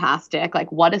fantastic.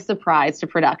 What a surprise to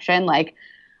production.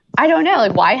 I don't know,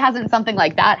 why hasn't something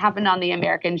like that happened on the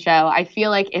American show? I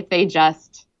feel like if they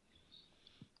just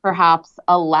perhaps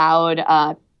allowed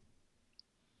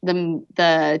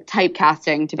the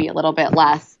typecasting to be a little bit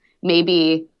less,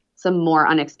 maybe some more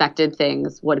unexpected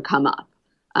things would come up.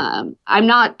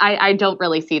 I don't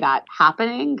really see that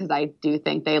happening because I do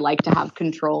think they like to have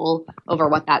control over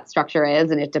what that structure is,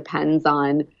 and it depends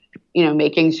on,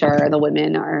 making sure the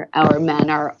women or men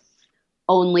are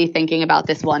only thinking about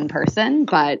this one person.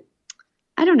 But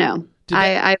I don't know.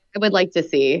 I would like to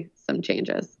see some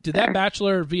changes. Did that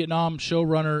Bachelor Vietnam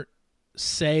showrunner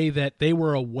say that they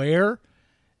were aware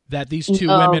that these two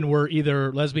women were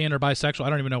either lesbian or bisexual? I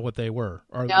don't even know what they were.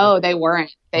 No, they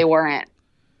weren't. They weren't.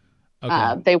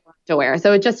 Okay. They weren't aware.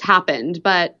 So it just happened.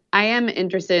 But I am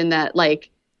interested in that,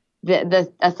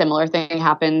 a similar thing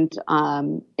happened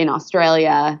in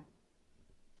Australia,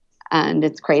 and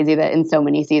it's crazy that in so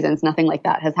many seasons nothing like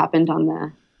that has happened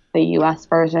on the U.S.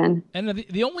 version. And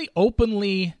the only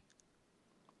openly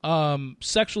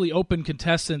sexually open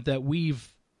contestant that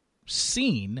we've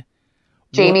seen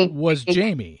was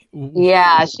Jamie.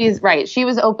 Yeah, she's right. She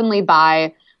was openly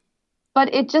bi,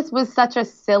 but it just was such a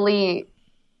silly.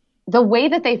 The way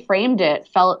that they framed it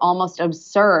felt almost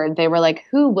absurd. They were like,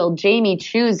 who will Jamie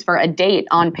choose for a date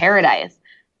on Paradise?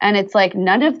 And it's like,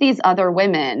 none of these other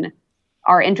women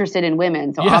are interested in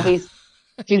women. So obviously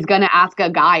she's going to ask a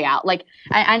guy out. Like,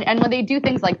 and when they do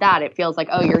things like that, it feels like,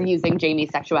 oh, you're using Jamie's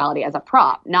sexuality as a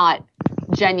prop, not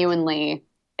genuinely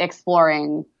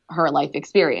exploring her life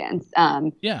experience.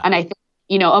 And I think,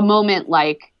 a moment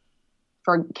like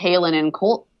for Kaylin and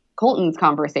Colton's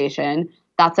conversation,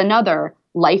 that's another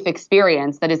life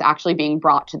experience that is actually being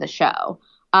brought to the show.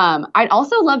 I'd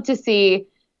also love to see,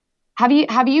 have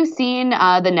you seen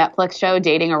the Netflix show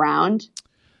Dating Around?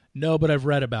 No, but I've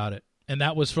read about it. And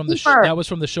that was from the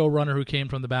showrunner who came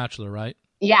from The Bachelor, right?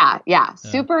 Yeah.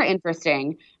 Super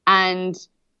interesting. And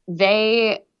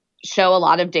they show a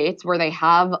lot of dates where they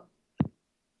have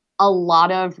a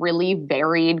lot of really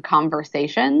varied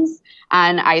conversations.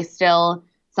 And I still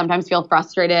sometimes feel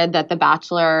frustrated that The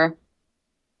Bachelor,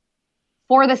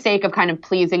 for the sake of kind of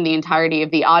pleasing the entirety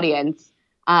of the audience,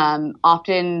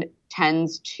 often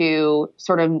tends to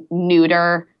sort of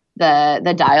neuter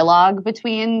the dialogue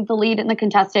between the lead and the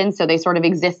contestants. So they sort of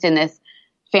exist in this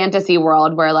fantasy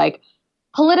world where like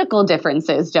political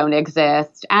differences don't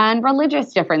exist and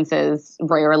religious differences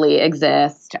rarely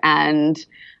exist. And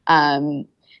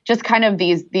just kind of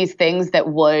these things that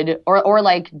would, or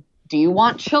like, do you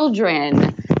want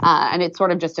children? And it's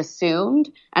sort of just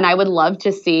assumed. And I would love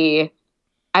to see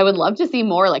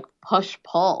more like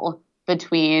push-pull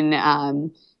between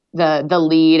the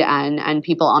lead and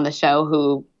people on the show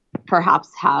who perhaps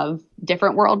have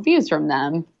different worldviews from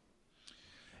them.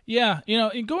 Yeah,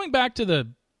 and going back to the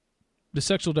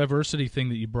sexual diversity thing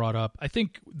that you brought up, I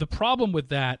think the problem with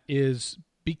that is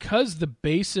because the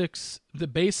basis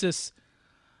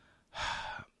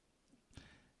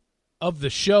of the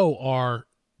show are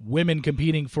women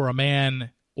competing for a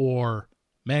man or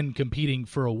men competing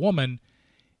for a woman,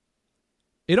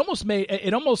 the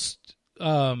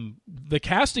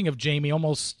casting of Jamie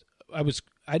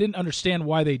I didn't understand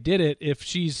why they did it. If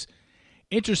she's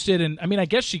interested in, I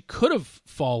guess she could have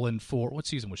fallen for, what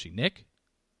season was she? Nick?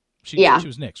 She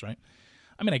was Nick's, right?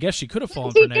 I guess she could have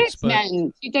fallen for Nick's, but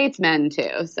she dates men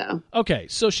too. So okay,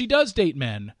 so she does date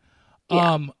men.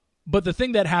 Yeah. But the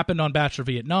thing that happened on Bachelor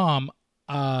Vietnam,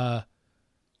 I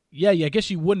guess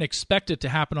you wouldn't expect it to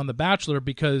happen on The Bachelor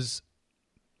because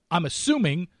I'm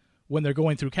assuming when they're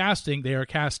going through casting, they are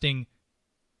casting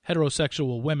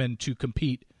heterosexual women to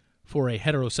compete for a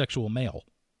heterosexual male.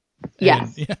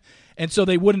 Yes. And so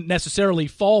they wouldn't necessarily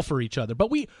fall for each other.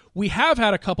 But we have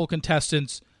had a couple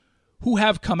contestants who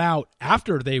have come out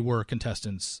after they were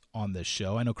contestants on this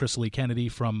show. I know Chrysalie Kennedy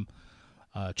from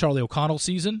Charlie O'Connell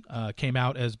season came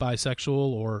out as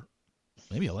bisexual or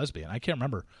maybe a lesbian. I can't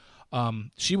remember.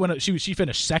 She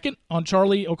finished second on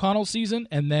Charlie O'Connell season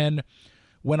and then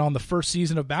went on the first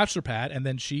season of Bachelor Pad, and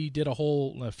then she did a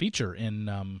whole feature in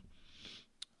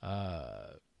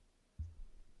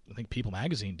I think People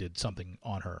Magazine did something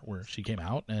on her where she came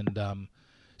out. And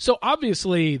so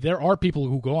obviously there are people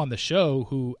who go on the show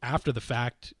who after the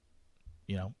fact,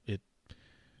 it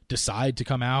decide to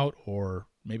come out, or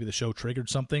maybe the show triggered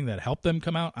something that helped them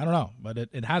come out. I don't know, but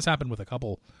it has happened with a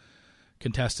couple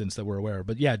contestants that we're aware of.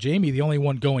 But yeah, Jamie, the only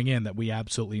one going in that we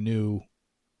absolutely knew,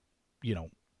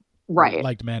 right,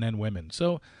 liked men and women.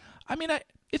 So,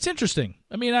 it's interesting.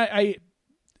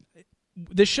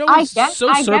 The show is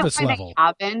so surface level. They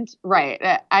haven't,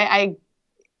 right?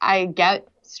 I get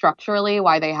structurally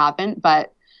why they haven't,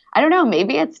 but I don't know.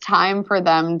 Maybe it's time for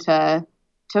them to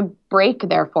break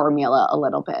their formula a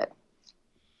little bit.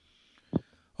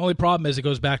 Only problem is it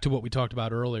goes back to what we talked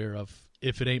about earlier of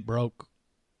if it ain't broke.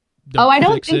 I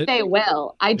don't think they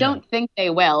will. I don't think they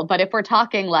will. But if we're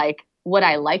talking like, would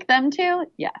I like them to?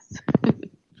 Yes.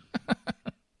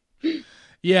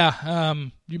 Yeah,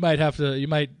 you might have to. You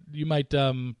might.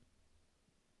 I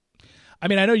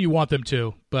know you want them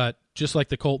to, but just like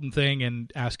the Colton thing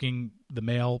and asking the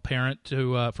male parent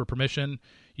to for permission,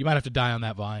 you might have to die on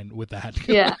that vine with that.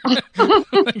 Yeah.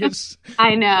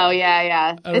 I know.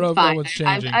 Yeah. I don't know if fine. that one's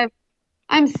changing.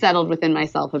 I'm settled within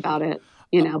myself about it,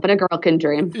 but a girl can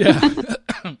dream. Yeah.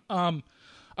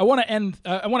 I want to end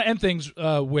things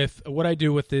with what I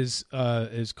do with is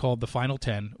called the Final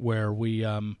 10, where we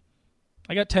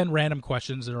I got 10 random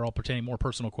questions that are all pertaining more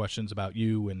personal questions about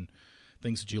you and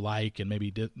things that you like and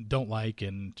maybe don't like,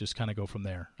 and just kind of go from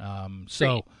there.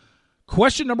 So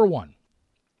question number 1.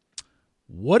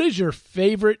 What is your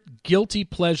favorite guilty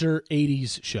pleasure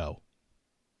 80s show?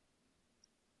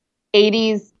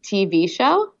 80s TV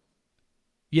show?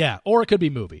 Yeah, or it could be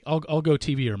movie. I'll go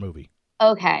TV or movie.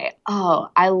 Okay. Oh,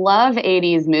 I love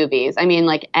 80s movies. I mean,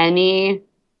 like any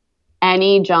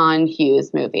John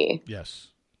Hughes movie. Yes.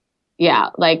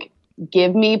 Yeah, like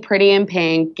give me Pretty in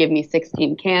Pink, give me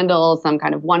 16 Candles, Some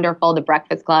Kind of Wonderful, The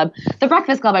Breakfast Club. The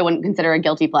Breakfast Club I wouldn't consider a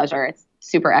guilty pleasure. It's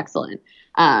super excellent.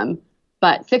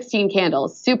 But 16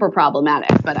 Candles, super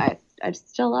problematic, but I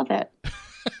still love it.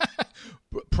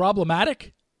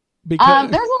 Problematic? Because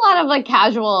there's a lot of like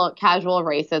casual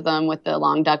racism with the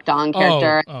Long Duck Dong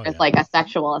character. There's like a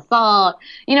sexual assault,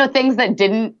 things that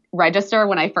didn't register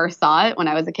when I first saw it when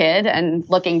I was a kid. And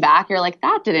looking back, you're like,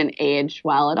 that didn't age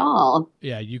well at all.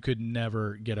 Yeah, you could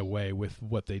never get away with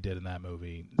what they did in that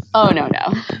movie. Oh, no.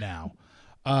 Now,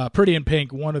 Pretty in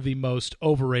Pink, one of the most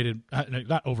underrated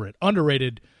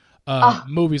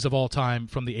movies of all time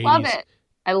from the 80s. Love it.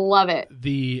 I love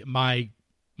it.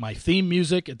 My theme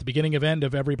music at the beginning of end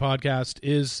of every podcast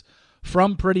is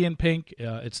from Pretty in Pink.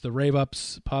 It's the Rave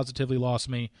Ups, Positively Lost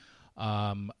Me.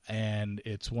 And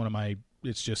it's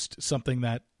it's just something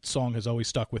that song has always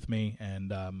stuck with me.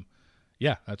 And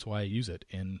that's why I use it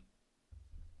in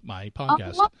my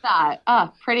podcast. I love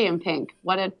that. Pretty in Pink.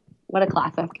 What a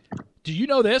classic. Do you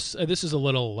know this? This is a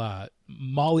little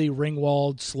Molly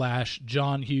Ringwald /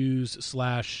 John Hughes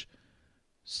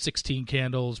 / 16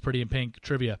 Candles, Pretty in Pink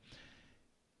trivia.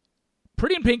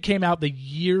 Pretty in Pink came out the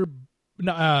year...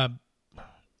 No,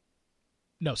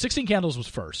 16 Candles was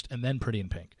first, and then Pretty in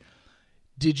Pink.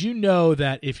 Did you know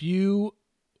that if you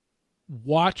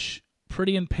watch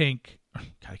Pretty in Pink...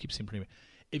 God, I keep saying Pretty in Pink.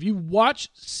 If you watch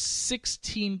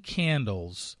 16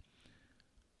 Candles,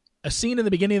 a scene in the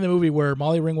beginning of the movie where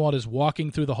Molly Ringwald is walking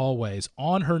through the hallways,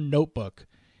 on her notebook,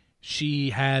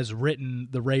 she has written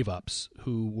the Rave Ups,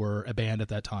 who were a band at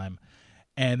that time.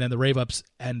 And then the Rave Ups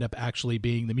end up actually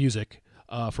being the music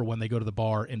for when they go to the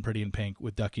bar in Pretty in Pink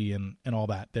with Ducky and all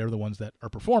that. They're the ones that are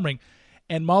performing.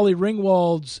 And Molly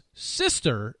Ringwald's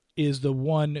sister is the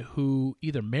one who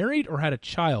either married or had a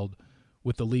child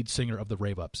with the lead singer of the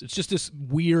Rave Ups. It's just this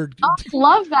weird... Oh, I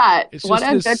love that. What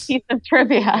a good piece of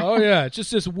trivia. Oh, yeah. It's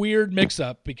just this weird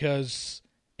mix-up because...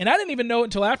 And I didn't even know it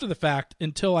until after the fact,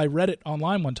 until I read it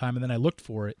online one time, and then I looked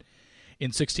for it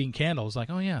in 16 Candles. Like,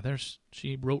 oh, yeah,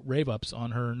 she wrote Rave Ups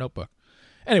on her notebook.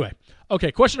 Anyway,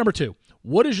 okay, question number 2.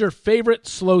 What is your favorite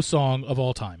slow song of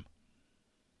all time?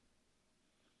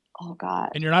 Oh, God.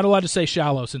 And you're not allowed to say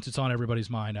Shallow since it's on everybody's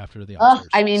mind after the Oscars.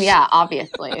 I mean, yeah,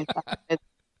 obviously. It's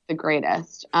the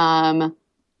greatest.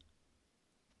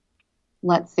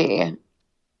 Let's see.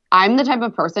 I'm the type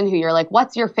of person who you're like,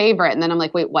 what's your favorite? And then I'm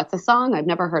like, wait, what's a song? I've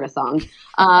never heard a song.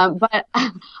 But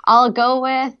I'll go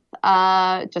with,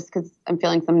 just because I'm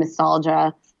feeling some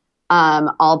nostalgia,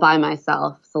 All By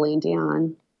Myself, Celine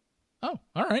Dion. Oh,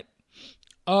 all right.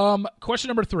 Question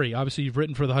number 3. Obviously, you've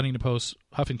written for the Huffington Post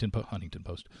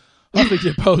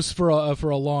for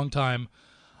a long time.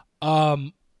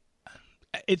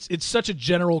 It's such a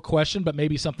general question, but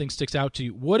maybe something sticks out to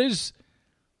you. What is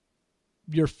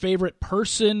your favorite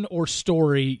person or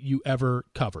story you ever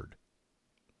covered?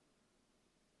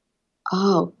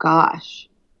 Oh gosh.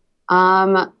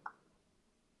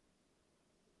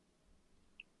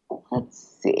 Let's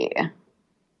see.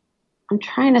 I'm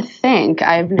trying to think.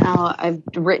 I've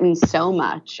written so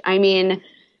much. I mean,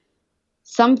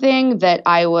 something that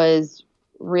I was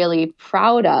really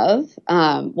proud of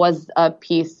was a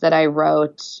piece that I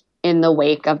wrote in the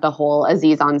wake of the whole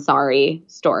Aziz Ansari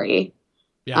story.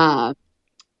 Yeah.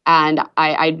 And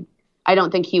I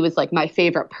don't think he was like my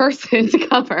favorite person to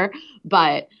cover,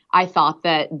 but I thought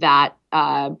that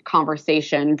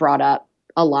conversation brought up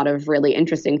a lot of really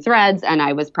interesting threads, and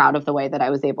I was proud of the way that I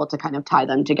was able to kind of tie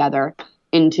them together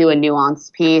into a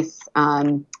nuanced piece.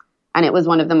 And it was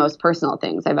one of the most personal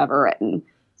things I've ever written.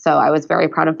 So I was very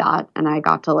proud of that, and I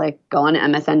got to like go on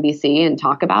MSNBC and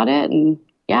talk about it, and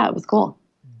yeah, it was cool.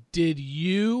 Did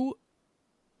you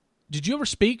ever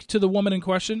speak to the woman in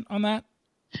question on that?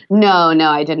 No,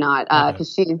 I did not,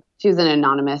 because she was an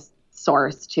anonymous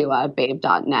source to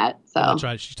babe.net. So that's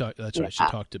right. She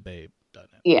talked to babe.net.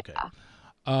 Yeah. Okay.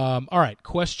 All right.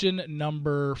 Question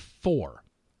number 4.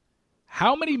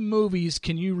 How many movies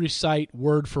can you recite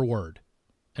word for word,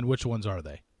 and which ones are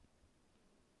they?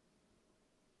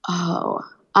 Oh,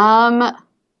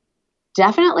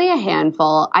 definitely a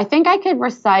handful. I think I could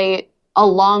recite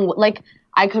along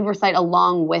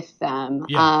with them.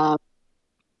 Yeah.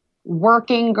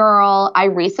 Working Girl. I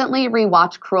recently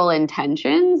rewatched Cruel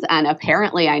Intentions, and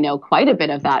apparently I know quite a bit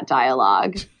of that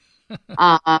dialogue.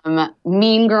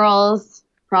 Mean Girls,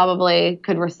 probably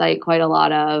could recite quite a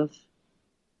lot of.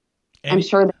 And I'm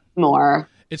sure there's more.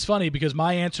 It's funny because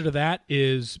my answer to that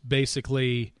is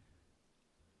basically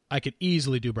I could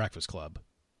easily do Breakfast Club.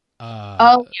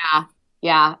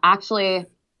 Yeah. Actually,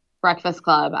 Breakfast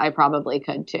Club, I probably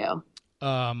could too.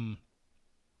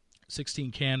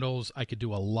 16 Candles, I could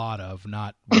do a lot of,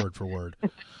 not word for word.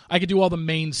 I could do all the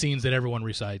main scenes that everyone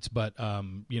recites, but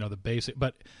the basic,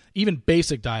 but even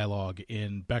basic dialogue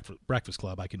in Breakfast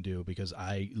Club I can do because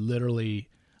I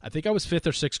think I was 5th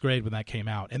or 6th grade when that came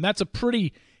out, and that's a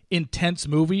pretty intense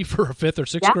movie for a 5th or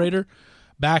 6th grader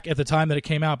back at the time that it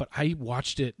came out. But I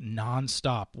watched it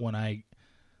nonstop when I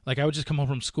would just come home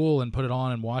from school and put it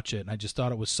on and watch it, and I just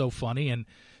thought it was so funny. And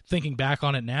thinking back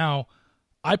on it now,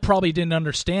 I probably didn't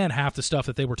understand half the stuff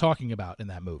that they were talking about in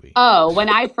that movie. Oh, when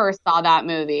I first saw that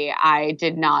movie, I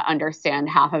did not understand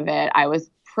half of it. I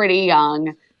was pretty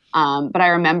young, but I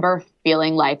remember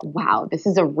feeling like, wow, this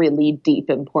is a really deep,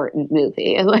 important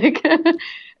movie. Like,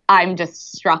 I'm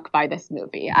just struck by this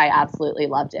movie. I absolutely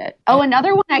loved it. Oh,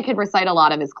 another one I could recite a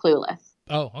lot of is Clueless.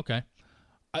 Oh, okay.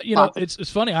 It's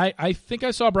funny. I think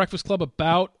I saw Breakfast Club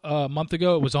about a month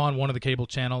ago. It was on one of the cable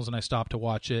channels, and I stopped to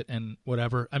watch it and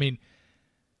whatever. I mean,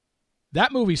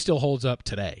 that movie still holds up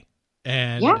today,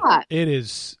 and that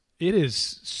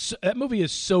movie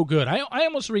is so good. I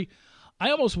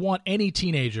almost want any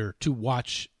teenager to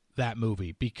watch that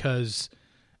movie because,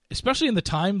 especially in the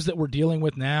times that we're dealing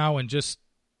with now, and just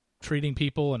treating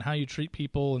people and how you treat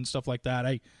people and stuff like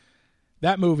that.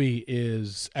 That movie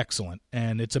is excellent,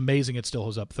 and it's amazing it still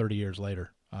holds up 30 years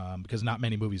later because not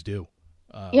many movies do.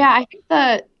 I think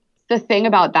the thing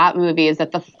about that movie is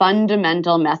that the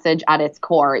fundamental message at its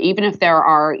core, even if there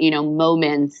are,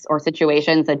 moments or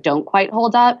situations that don't quite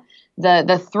hold up,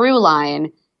 the through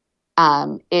line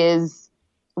is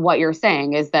what you're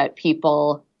saying is that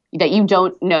that you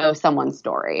don't know someone's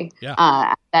story,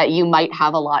 that you might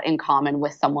have a lot in common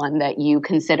with someone that you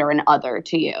consider an other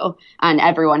to you, and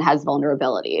everyone has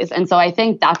vulnerabilities. And so I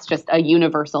think that's just a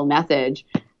universal message,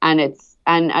 and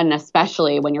and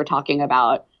especially when you're talking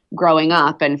about growing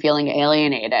up and feeling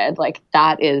alienated, like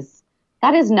that is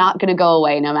not going to go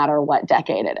away no matter what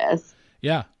decade it is.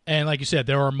 Yeah. And like you said,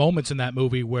 there are moments in that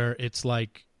movie where it's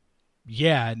like,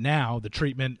 now the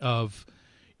treatment of,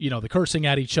 the cursing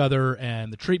at each other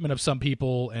and the treatment of some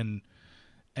people and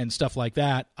stuff like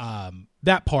that,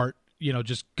 that part,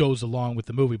 just goes along with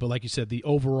the movie. But like you said, the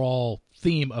overall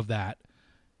theme of that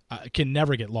can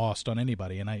never get lost on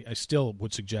anybody, and I still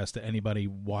would suggest that anybody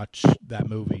watch that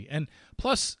movie. And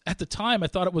plus, at the time, I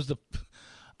thought it was at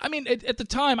the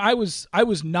time, I was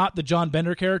not the John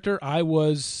Bender character. I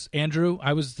was Andrew.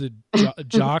 I was the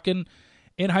jock in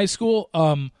high school.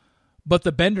 But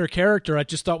the Bender character, I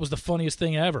just thought was the funniest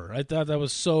thing ever. I thought that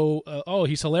was so,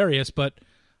 he's hilarious, but,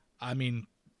 I mean,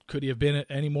 could he have been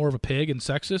any more of a pig and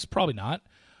sexist? Probably not.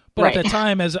 But at that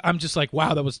time, I'm just like,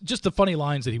 wow, that was just the funny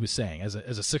lines that he was saying as a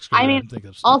 6th grader. I mean,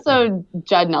 also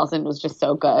Judd Nelson was just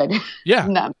so good. Yeah.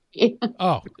 In that movie.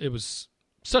 Oh, it was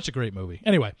such a great movie.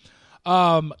 Anyway,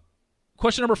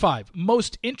 question number 5.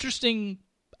 Most interesting.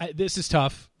 This is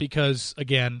tough because,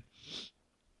 again,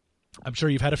 I'm sure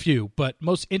you've had a few, but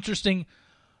most interesting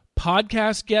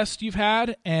podcast guest you've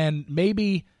had, and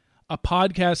maybe a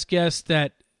podcast guest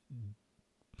that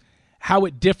how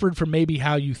it differed from maybe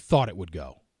how you thought it would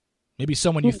go. Maybe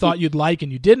someone you thought you'd like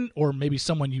and you didn't, or maybe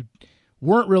someone you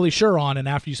weren't really sure on, and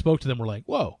after you spoke to them were like,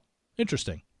 whoa,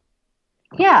 interesting.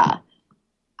 Yeah.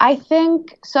 I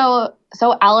think so.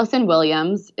 So Allison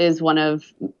Williams is one of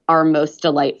our most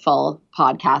delightful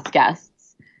podcast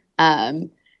guests.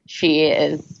 She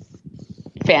is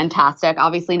fantastic.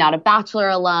 Obviously not a Bachelor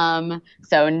alum,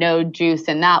 so no juice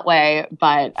in that way,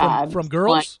 but from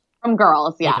Girls? From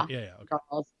Girls, yeah. Okay. Yeah. Okay.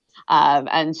 Girls.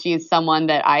 And she's someone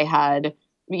that I had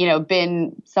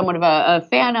been somewhat of a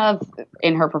fan of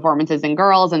in her performances in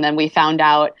Girls. And then we found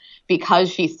out because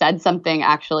she said something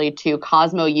actually to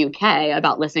Cosmo UK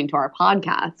about listening to our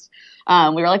podcast.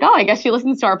 We were like, oh, I guess she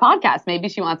listens to our podcast. Maybe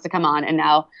she wants to come on. And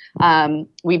now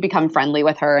we've become friendly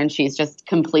with her, and she's just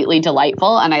completely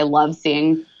delightful. And I love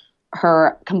seeing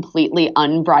her completely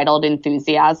unbridled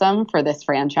enthusiasm for this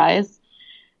franchise.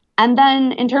 And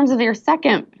then in terms of your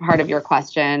second part of your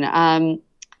question,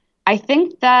 I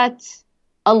think that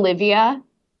Olivia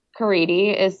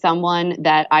Caridi is someone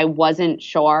that I wasn't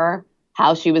sure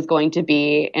how she was going to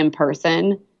be in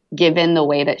person, given the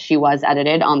way that she was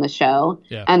edited on the show.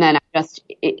 Yeah. And then I just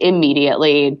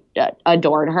immediately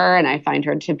adored her, and I find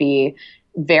her to be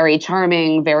very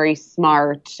charming, very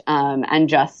smart, and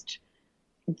just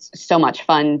so much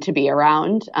fun to be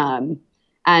around.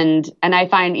 And I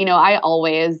find, I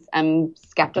always am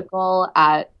skeptical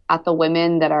at the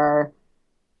women that are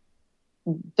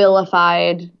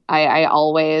vilified. I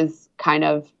always kind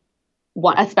of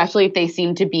want, especially if they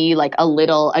seem to be like a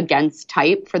little against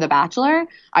type for The Bachelor,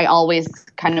 I always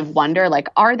kind of wonder, like,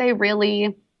 are they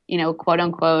really, quote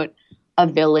unquote, a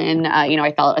villain?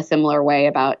 I felt a similar way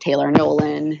about Taylor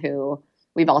Nolan, who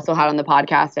we've also had on the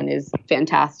podcast and is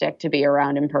fantastic to be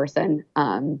around in person.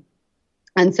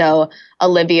 And so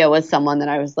Olivia was someone that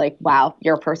I was like, wow,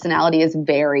 your personality is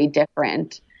very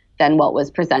different than what was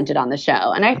presented on the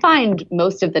show. And I find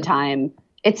most of the time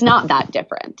it's not that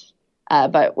different.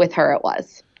 But with her, it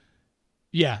was.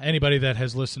 Yeah, anybody that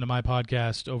has listened to my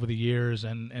podcast over the years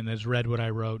and has read what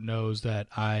I wrote knows that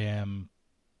I am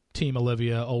Team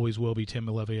Olivia, always will be Team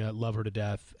Olivia, love her to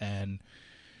death. And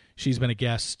she's been a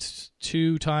guest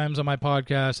 2 times on my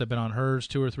podcast. I've been on hers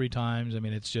 2 or 3 times. I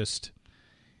mean, it's just...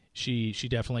 She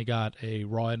definitely got a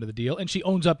raw end of the deal, and she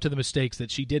owns up to the mistakes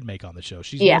that she did make on the show.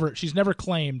 She's never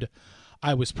claimed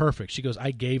I was perfect. She goes,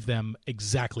 I gave them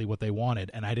exactly what they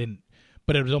wanted, and I didn't.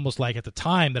 But it was almost like at the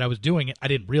time that I was doing it, I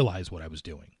didn't realize what I was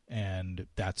doing, and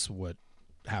that's what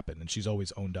happened. And she's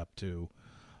always owned up to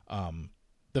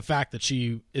the fact that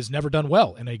she is never done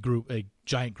well in a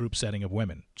giant group setting of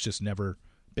women. It's just never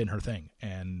been her thing,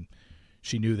 and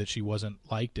she knew that she wasn't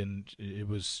liked, and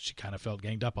she kind of felt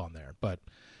ganged up on there. But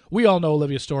we all know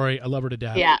Olivia's story. I love her to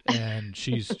death, and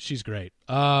she's great.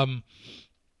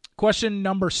 Question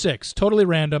number 6, totally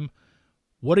random.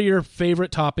 What are your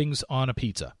favorite toppings on a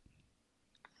pizza?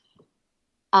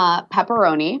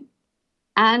 Pepperoni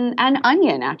and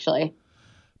onion, actually.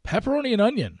 Pepperoni and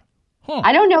onion. Huh.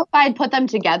 I don't know if I'd put them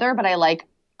together, but I like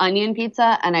onion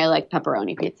pizza and I like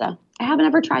pepperoni pizza. I haven't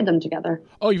ever tried them together.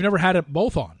 Oh, you've never had it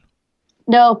both on?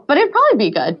 No, but it'd probably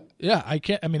be good. Yeah,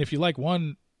 I mean, if you like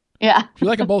one, if you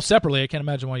like them both separately, I can't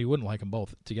imagine why you wouldn't like them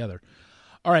both together.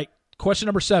 All right, question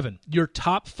number 7. Your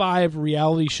top 5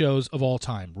 reality shows of all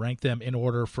time. Rank them in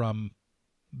order from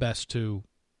best to,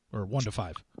 or 1 to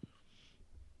 5.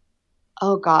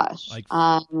 Oh, gosh. Like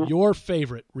your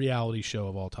favorite reality show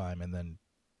of all time, and then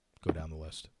go down the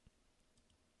list.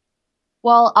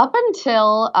 Well, up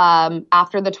until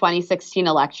after the 2016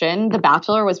 election, The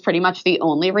Bachelor was pretty much the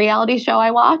only reality show I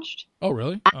watched. Oh,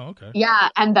 really? Oh, okay. Yeah.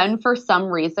 And then for some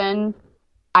reason,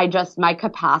 my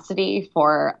capacity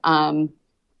for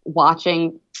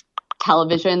watching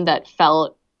television that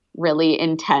felt really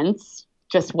intense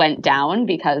just went down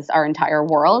because our entire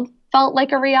world felt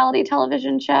like a reality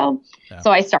television show. Yeah.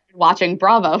 So I started watching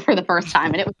Bravo for the first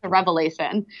time, and it was a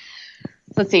revelation.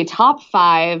 So let's see, top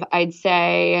 5, I'd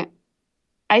say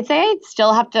I'd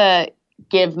still have to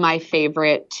give my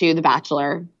favorite to The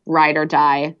Bachelor, Ride or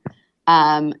Die.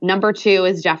 Number 2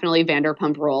 is definitely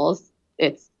Vanderpump Rules.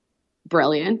 It's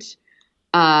brilliant.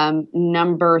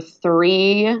 Number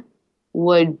 3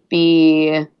 would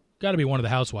be... Got to be one of the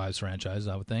Housewives franchises,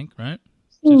 I would think, right?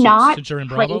 Since you're in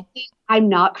Bravo? I'm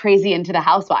not crazy into the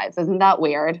Housewives. Isn't that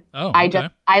weird? Oh, okay.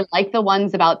 I like the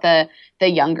ones about the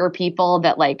younger people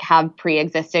that like have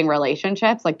pre-existing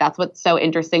relationships. Like that's what's so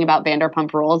interesting about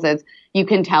Vanderpump Rules is you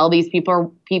can tell these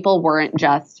people weren't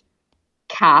just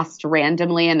cast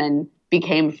randomly and then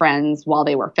became friends while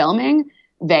they were filming.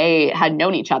 They had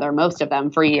known each other, most of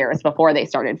them, for years before they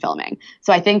started filming.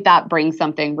 So I think that brings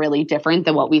something really different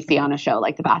than what we see on a show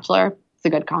like The Bachelor. It's a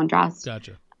good contrast.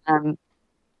 Gotcha.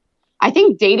 I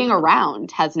think Dating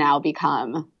Around has now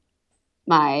become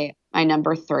my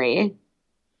number 3.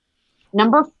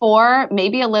 Number 4,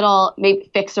 maybe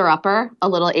Fixer Upper, a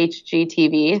little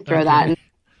HGTV. Throw that in.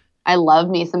 I love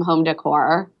me some home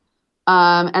decor.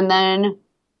 And then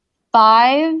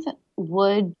 5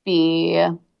 would be,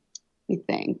 let me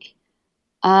think,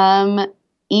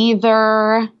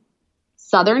 either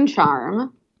Southern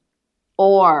Charm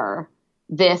or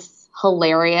this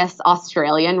hilarious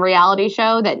Australian reality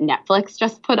show that Netflix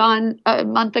just put on a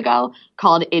month ago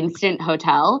called Instant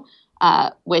Hotel,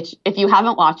 which if you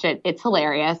haven't watched it, it's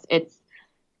hilarious. It's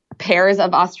pairs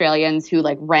of Australians who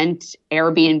like rent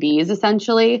Airbnbs,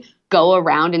 essentially go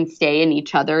around and stay in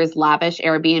each other's lavish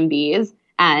Airbnbs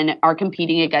and are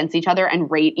competing against each other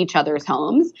and rate each other's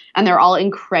homes. And they're all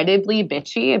incredibly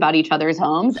bitchy about each other's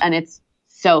homes. And it's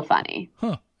so funny.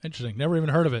 Huh. Interesting. Never even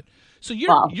heard of it. So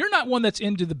you're not one that's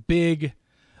into the big,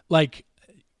 like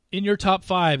in your top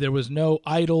 5, there was no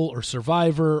Idol or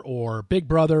Survivor or Big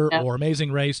Brother or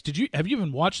Amazing Race. Have you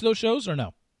even watched those shows or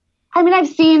no? I mean, I've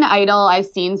seen Idol, I've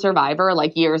seen Survivor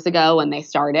like years ago when they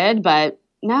started, but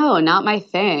no, not my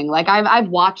thing. Like I've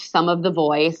watched some of The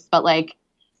Voice, but like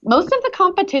most of the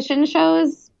competition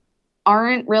shows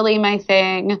aren't really my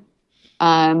thing.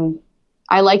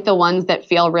 I like the ones that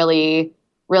feel really,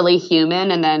 really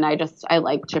human. And then I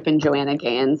like Chip and Joanna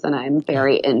Gaines, and I'm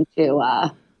very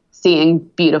into seeing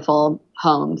beautiful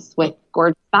homes with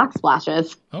gorgeous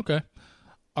backsplashes. Okay.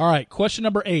 All right. Question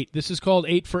number 8. This is called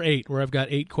 8 for 8, where I've got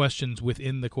 8 questions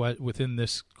within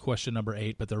this question number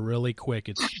 8, but they're really quick.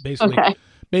 It's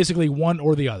basically one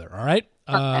or the other. All right.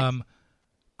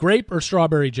 Grape or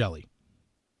strawberry jelly?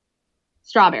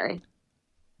 Strawberry.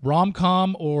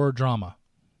 Rom-com or drama?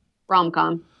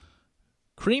 Rom-com.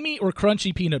 Creamy or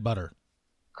crunchy peanut butter?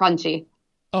 Crunchy.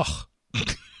 Ugh.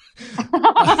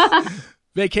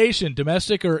 Vacation,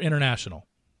 domestic or international?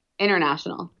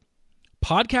 International.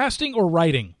 Podcasting or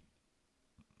writing?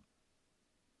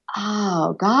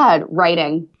 Oh, God.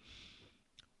 Writing.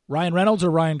 Ryan Reynolds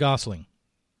or Ryan Gosling?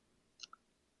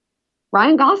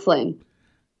 Ryan Gosling.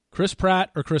 Chris Pratt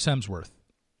or Chris Hemsworth?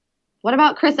 What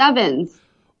about Chris Evans?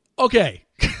 Okay.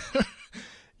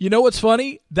 You know what's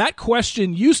funny? That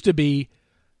question used to be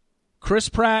Chris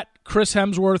Pratt, Chris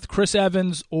Hemsworth, Chris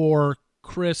Evans, or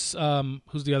Chris,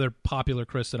 who's the other popular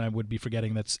Chris that I would be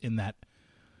forgetting that's in that?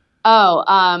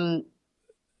 Oh,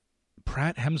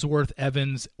 Pratt, Hemsworth,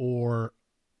 Evans, or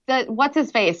what's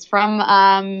his face from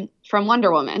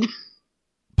Wonder Woman?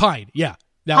 Pine, yeah.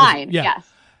 Pine, yes.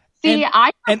 See,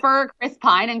 I prefer Chris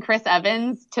Pine and Chris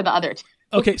Evans to the other two.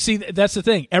 Okay, see, that's the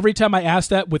thing. Every time I asked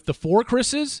that with the 4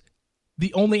 Chris's,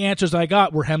 the only answers I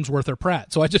got were Hemsworth or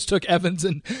Pratt. So I just took Evans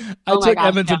and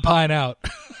and Pine out.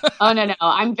 Oh, no.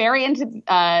 I'm very into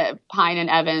Pine and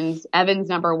Evans. Evans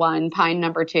number 1, Pine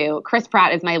number 2. Chris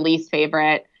Pratt is my least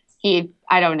favorite.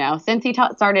 I don't know. Since he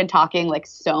started talking like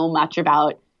so much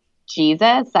about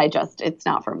Jesus, it's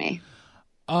not for me.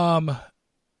 The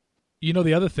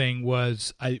other thing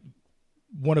was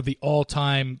one of the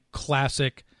all-time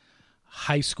classic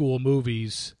high school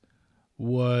movies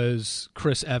was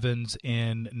Chris Evans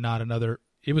in Not Another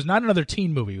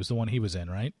Teen Movie. It was the one he was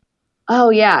in, right? Oh,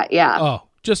 yeah. Oh,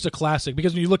 just a classic.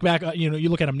 Because when you look back, you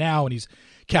look at him now and he's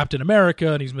Captain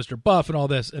America and he's Mr. Buff and all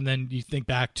this, and then you think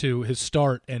back to his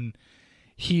start and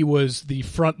he was the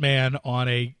front man on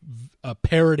a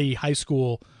parody high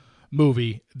school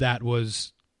movie that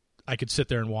was I could sit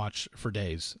there and watch for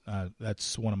days.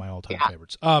 That's one of my all-time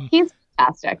favorites. He's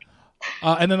fantastic.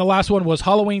 And then the last one was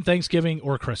Halloween, Thanksgiving,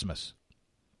 or Christmas.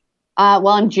 Well,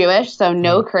 I'm Jewish, so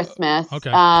no Christmas.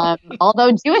 Okay.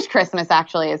 Although Jewish Christmas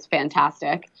actually is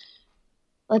fantastic.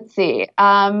 Let's see.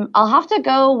 I'll have to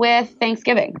go with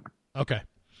Thanksgiving. Okay.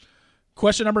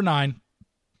 Question number 9.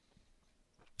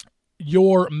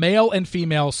 Your male and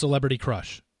female celebrity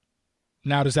crush.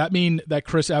 Now, does that mean that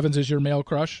Chris Evans is your male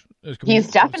crush? He's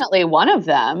definitely one of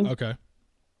them. Okay.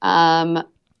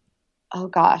 Oh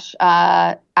gosh.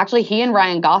 Actually, he and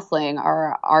Ryan Gosling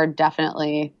are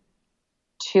definitely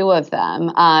 2 of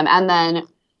them. And then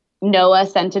Noah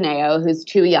Centineo, who's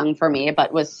too young for me,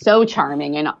 but was so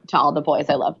charming and to all the boys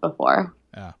I loved before.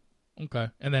 Yeah. Okay.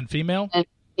 And then female? And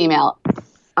female.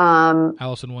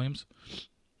 Allison Williams.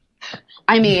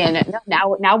 I mean,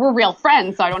 now we're real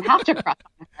friends, so I don't have to crush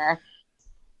on her.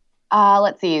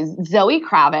 Let's see. Zoe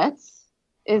Kravitz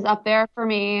is up there for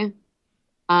me.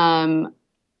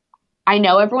 I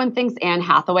know everyone thinks Anne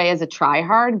Hathaway is a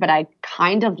tryhard, but I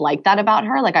kind of like that about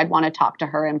her. Like, I'd want to talk to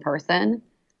her in person.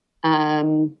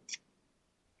 I'm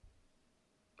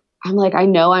like, I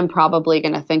know I'm probably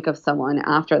going to think of someone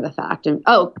after the fact.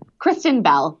 Kristen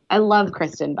Bell. I love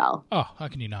Kristen Bell. Oh, how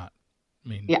can you not? I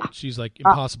mean, yeah. She's like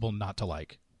impossible not to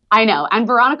like. I know. And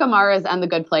Veronica Mars and The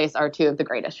Good Place are 2 of the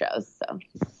greatest shows. So.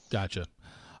 Gotcha.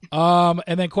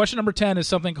 And then question number 10 is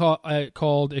something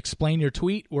called Explain Your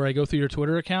Tweet, where I go through your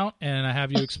Twitter account and I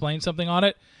have you explain something on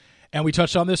it. And we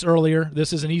touched on this earlier.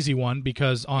 This is an easy one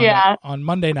because on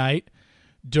Monday night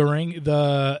during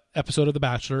the episode of The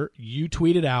Bachelor, you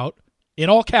tweeted out, in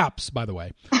all caps, by the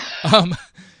way,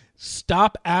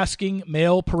 stop asking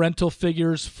male parental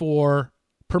figures for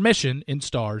permission in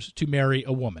stars to marry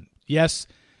a woman. Yes,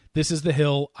 this is the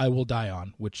hill I will die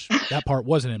on, which that part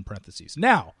wasn't in parentheses.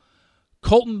 Now,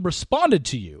 Colton responded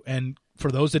to you, and for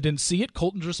those that didn't see it,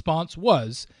 Colton's response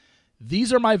was,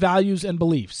 these are my values and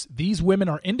beliefs. These women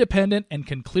are independent and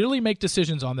can clearly make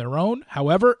decisions on their own.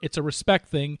 However, it's a respect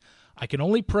thing. I can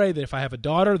only pray that if I have a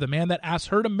daughter, the man that asks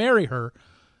her to marry her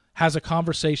has a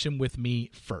conversation with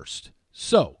me first.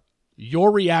 So,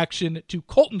 your reaction to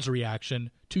Colton's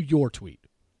reaction to your tweet.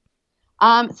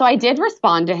 So I did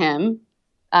respond to him.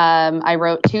 I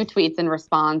wrote 2 tweets in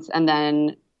response and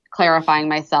then clarifying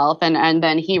myself. And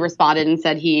then he responded and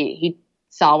said he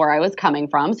saw where I was coming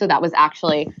from. So that was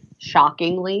actually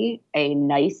shockingly a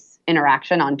nice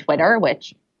interaction on Twitter,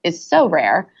 which is so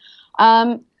rare.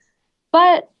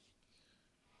 But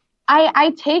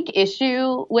I take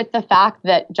issue with the fact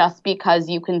that just because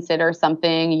you consider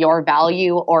something your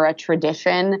value or a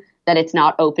tradition, that it's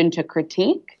not open to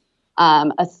critique,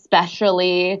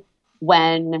 especially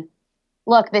when,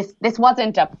 look, this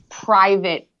wasn't a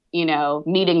private,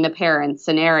 meeting the parents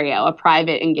scenario, a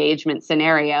private engagement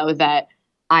scenario that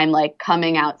I'm like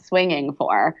coming out swinging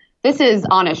for. This is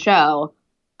on a show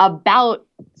about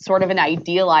sort of an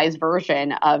idealized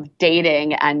version of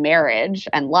dating and marriage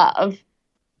and love.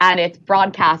 And it's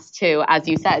broadcast to, as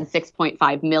you said,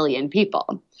 6.5 million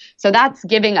people. So that's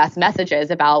giving us messages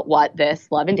about what this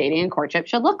love and dating and courtship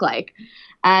should look like.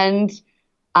 And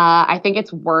I think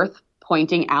it's worth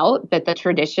pointing out that the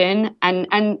tradition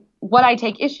and what I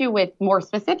take issue with more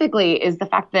specifically is the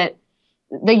fact that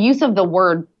the use of the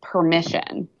word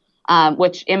permission,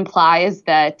 which implies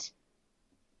that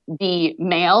the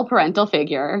male parental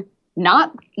figure,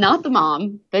 not the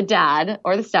mom, the dad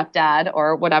or the stepdad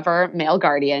or whatever male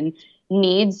guardian,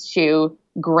 needs to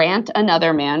grant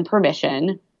another man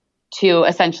permission to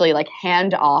essentially like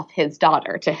hand off his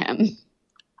daughter to him.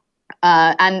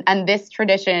 And this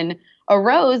tradition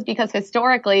arose because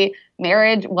historically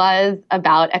marriage was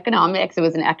about economics. It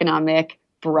was an economic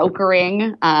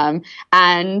brokering,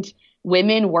 and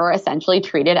women were essentially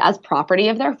treated as property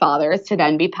of their fathers to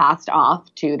then be passed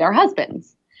off to their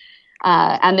husbands.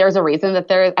 And there's a reason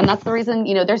that and that's the reason,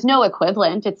 there's no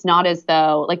equivalent. It's not as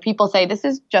though like people say, this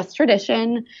is just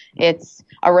tradition. It's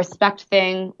a respect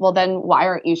thing. Well, then why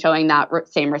aren't you showing that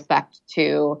same respect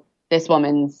to this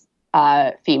woman's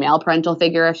female parental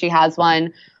figure if she has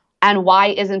one? And why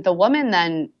isn't the woman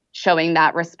then showing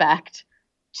that respect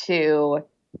to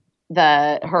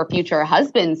her future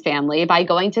husband's family by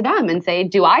going to them and say,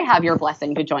 do I have your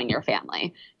blessing to join your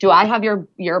family? Do I have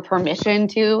your permission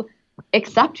to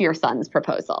accept your son's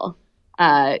proposal?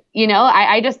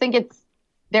 I just think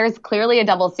there's clearly a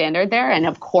double standard there. And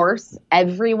of course,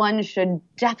 everyone should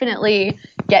definitely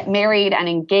get married and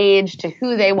engage to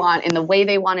who they want in the way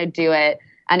they want to do it.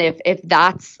 And if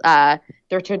that's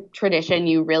their tradition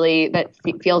that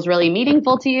feels really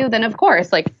meaningful to you, then of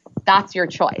course, like that's your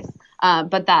choice.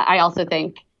 But that I also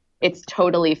think it's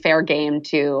totally fair game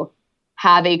to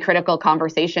have a critical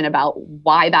conversation about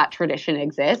why that tradition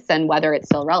exists and whether it's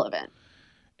still relevant.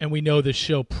 And we know this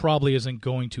show probably isn't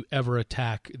going to ever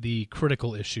attack the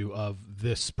critical issue of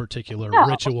this particular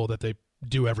ritual that they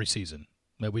do every season.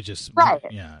 That we just,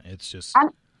 it's just.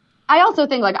 I also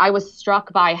think I was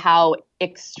struck by how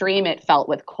extreme it felt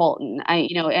with Colton.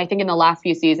 I think in the last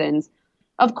few seasons,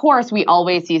 of course, we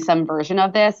always see some version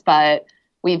of this, but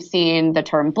we've seen the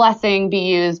term blessing be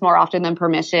used more often than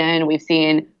permission. We've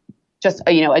seen just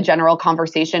a general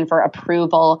conversation for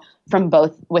approval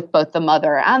with both the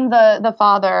mother and the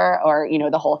father, or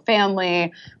the whole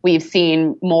family. We've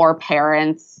seen more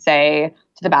parents say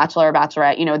to the bachelor or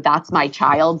bachelorette, that's my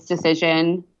child's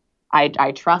decision.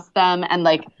 I trust them. And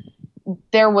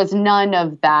there was none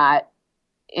of that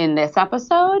in this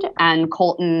episode. And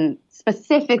Colton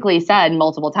specifically said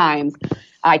multiple times,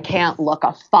 I can't look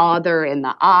a father in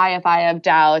the eye if I have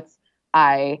doubts.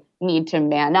 I need to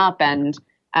man up and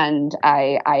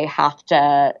I have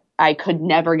to, I could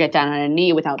never get down on a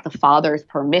knee without the father's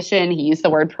permission. He used the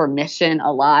word permission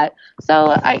a lot.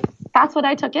 So that's what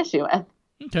I took issue with.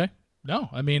 Okay. No,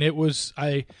 I mean, it was,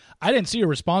 I didn't see a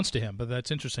response to him, but that's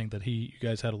interesting that you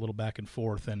guys had a little back and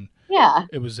forth and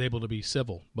it was able to be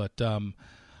civil. But,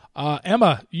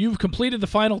 Emma, you've completed the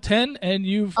final 10 and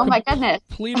you've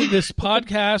completed this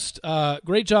podcast.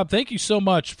 Great job. Thank you so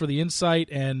much for the insight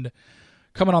and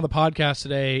coming on the podcast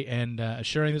today and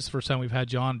sharing this. The first time we've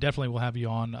had you on. Definitely we'll have you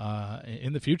on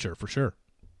in the future for sure.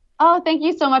 Oh, thank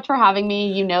you so much for having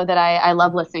me. You know that I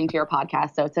love listening to your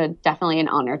podcast, so it's definitely an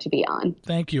honor to be on.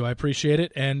 Thank you. I appreciate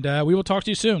it. And we will talk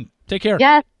to you soon. Take care.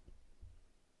 Yes.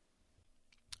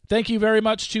 Thank you very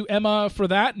much to Emma for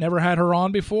that. Never had her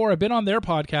on before. I've been on their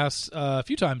podcast a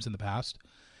few times in the past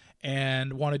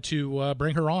and wanted to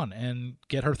bring her on and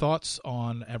get her thoughts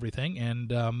on everything.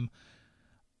 And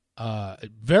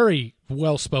very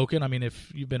well spoken. I mean,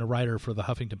 if you've been a writer for the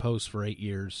Huffington Post for 8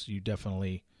 years, you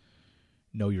definitely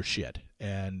know your shit.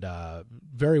 And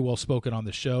very well spoken on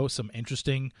the show. Some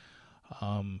interesting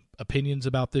opinions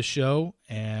about this show.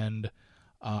 And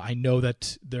I know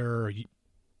that there are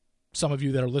some of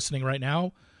you that are listening right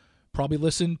now probably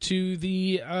listen to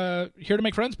the Here to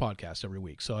Make Friends podcast every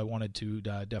week. So I wanted to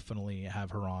definitely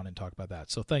have her on and talk about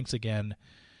that. So thanks again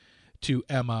to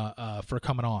Emma for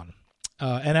coming on.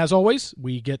 And as always,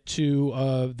 we get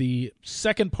to the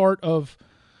second part of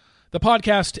the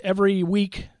podcast every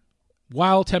week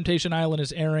while Temptation Island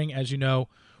is airing. As you know,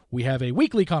 we have a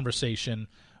weekly conversation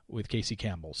with Casey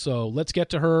Campbell. So let's get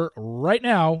to her right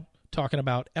now, talking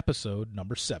about episode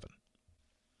number 7.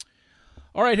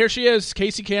 All right, here she is,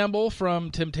 Casey Campbell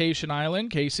from Temptation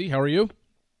Island. Casey, how are you?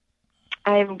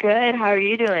 I'm good. How are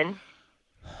you doing?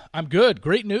 I'm good.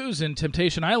 Great news in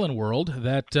Temptation Island world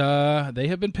that they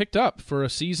have been picked up for a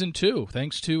season 2,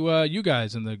 thanks to you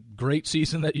guys and the great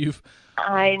season that you've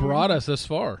brought us thus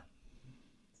far.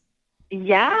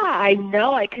 Yeah, I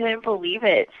know. I couldn't believe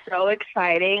it. So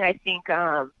exciting. I think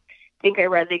I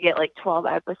read they get like 12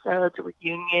 episodes, a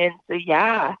reunion. So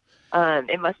yeah,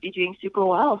 it must be doing super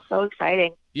well. So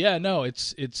exciting. Yeah, no,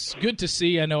 it's good to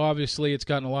see. I know obviously it's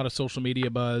gotten a lot of social media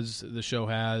buzz, the show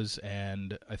has,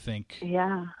 and I think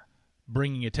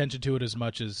bringing attention to it as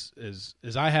much as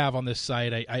I have on this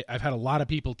site, I've had a lot of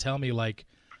people tell me, like,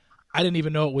 I didn't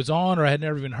even know it was on, or I had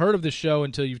never even heard of this show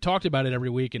until you've talked about it every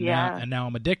week, and now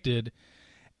I'm addicted.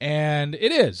 And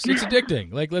it's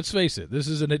addicting. Like, let's face it, this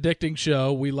is an addicting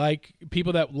show. We like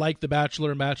people that like The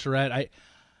Bachelor and Bachelorette.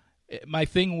 My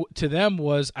thing to them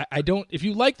was, I don't. If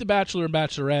you like The Bachelor and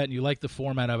Bachelorette and you like the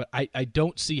format of it, I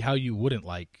don't see how you wouldn't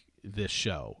like this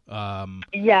show.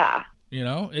 Yeah,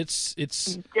 it's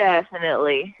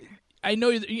definitely. I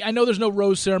know there's no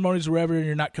rose ceremonies or whatever, and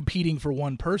you're not competing for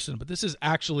one person, but this is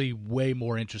actually way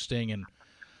more interesting. And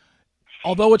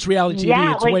although it's reality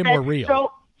TV, it's way more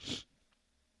real.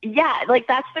 Yeah, like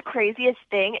that's the craziest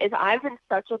thing is I've been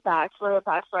such a Bachelor and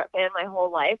Bachelorette fan my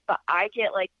whole life, but I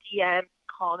get like DMs,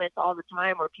 comments all the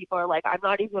time where people are like, I'm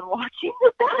not even watching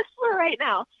The Bachelor right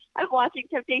now. I'm watching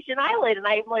Temptation Island, and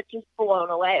I'm like just blown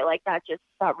away. Like that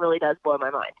really does blow my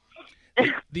mind.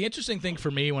 The interesting thing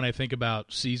for me when I think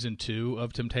about season 2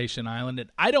 of Temptation Island, and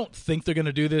I don't think they're going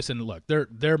to do this, and look,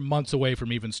 they're months away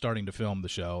from even starting to film the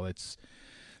show. It's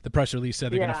the press release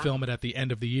said they're going to film it at the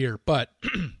end of the year, but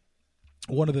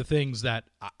one of the things that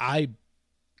I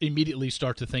immediately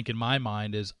start to think in my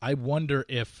mind is I wonder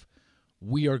if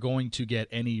we are going to get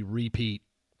any repeat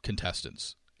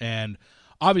contestants. And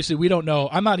obviously we don't know.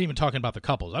 I'm not even talking about the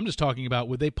couples. I'm just talking about,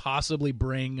 would they possibly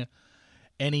bring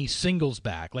any singles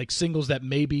back, like singles that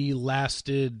maybe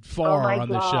lasted far on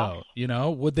the show?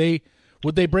 Would they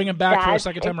bring them back for a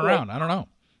second time around? I don't know.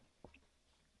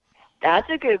 That's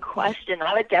a good question.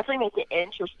 That would definitely make it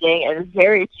interesting and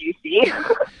very juicy.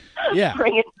 Yeah.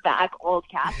 Bringing back old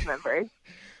cast members.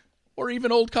 Or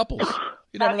even old couples.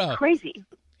 You never know. Crazy.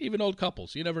 Even old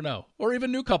couples. You never know. Or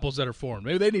even new couples that are formed.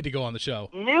 Maybe they need to go on the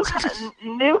show. New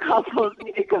couples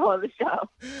need to go on the show.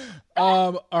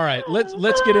 All right.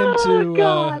 Let's get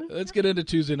into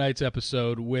Tuesday night's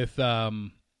episode with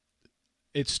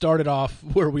it started off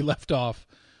where we left off,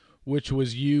 which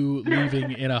was you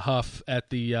leaving in a huff at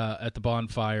the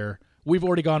bonfire. We've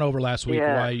already gone over last week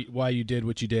why you did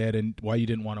what you did and why you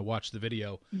didn't want to watch the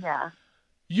video. Yeah.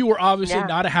 You were obviously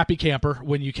not a happy camper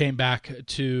when you came back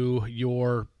to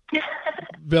your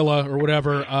villa or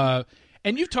whatever.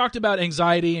 And you've talked about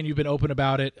anxiety and you've been open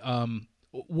about it.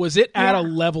 Was it at a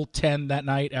level 10 that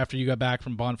night after you got back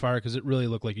from bonfire? Because it really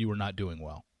looked like you were not doing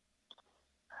well.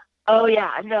 Oh,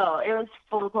 yeah, no, it was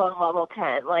full-blown level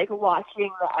 10. Like,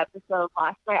 watching the episode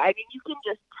last night, I mean, you can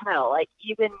just tell. Like,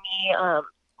 even me,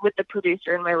 with the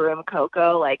producer in my room,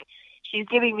 Coco, like, she's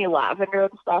giving me lavender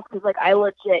and stuff because, like, I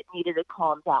legit needed to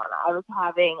calm down. I was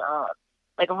having,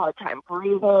 like, a hard time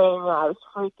breathing. I was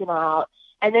freaking out.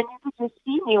 And then you could just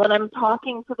see me when I'm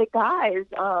talking to the guys,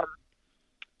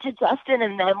 to Justin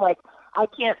and them, like, I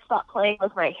can't stop playing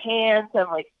with my hands. I'm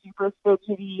like super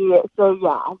fidgety. So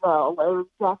yeah, no, it was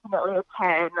definitely a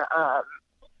 10.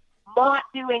 Not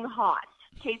doing hot.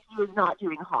 Casey was not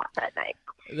doing hot that night.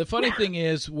 The funny thing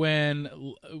is when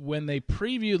they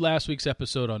previewed last week's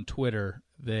episode on Twitter,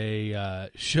 they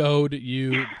showed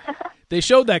you. They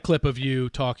showed that clip of you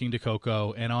talking to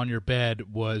Coco, and on your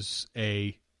bed was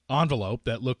a envelope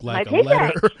that looked like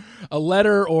a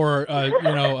letter or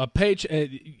a page.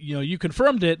 You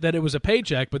confirmed that it was a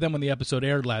paycheck, but then when the episode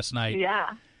aired last night,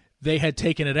 they had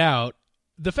taken it out.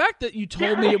 The fact that you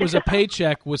told me it was a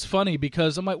paycheck was funny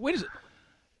because I'm like, wait a second,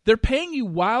 they're paying you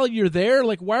while you're there?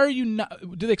 Like, why are you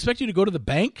not? Do they expect you to go to the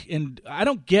bank? And I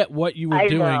don't get what you were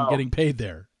doing getting paid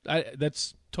there.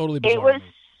 That's totally bizarre.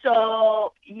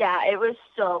 It was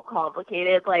so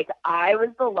complicated. Like, I was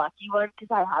the lucky one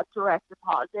because I had direct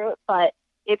deposit, but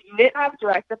if you didn't have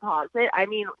direct deposit, I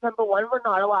mean, number one, we're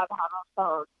not allowed to have our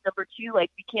phones. Number two,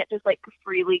 like, we can't just, like,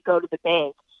 freely go to the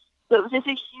bank. So it was just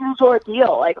a huge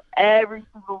ordeal, like, every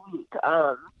single week.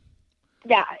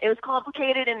 It was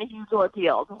complicated and a huge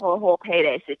ordeal, the whole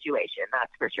payday situation,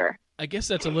 that's for sure. I guess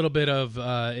that's a little bit of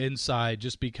inside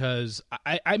just because,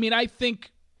 I mean, I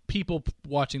think people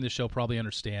watching the show probably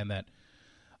understand that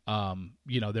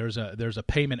there's a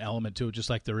payment element to it, just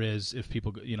like there is if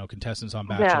people, contestants on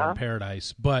Bachelor in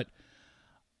Paradise. But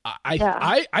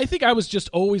I think I was just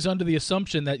always under the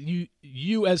assumption that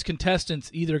you as contestants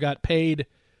either got paid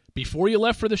before you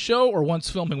left for the show or once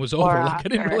filming was over. Like, I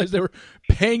didn't realize they were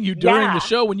paying you during the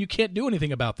show when you can't do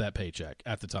anything about that paycheck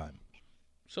at the time.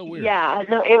 So weird. Yeah,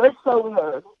 no, it was so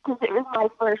weird because it was my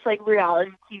first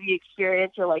reality TV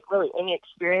experience or really any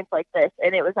experience like this,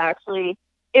 and it was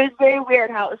very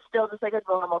weird how it was still just a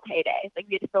normal payday. We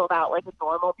had to fill out a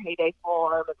normal payday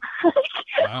form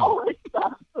and all this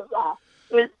stuff. So, yeah,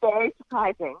 it was very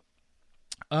surprising.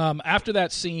 After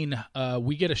that scene,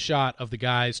 we get a shot of the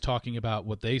guys talking about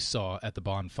what they saw at the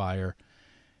bonfire.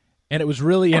 And it was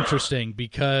really interesting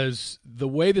because the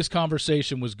way this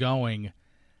conversation was going,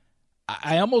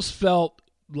 I almost felt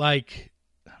like,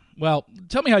 well,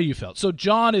 tell me how you felt. So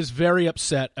John is very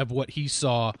upset of what he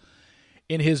saw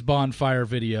in his bonfire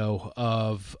video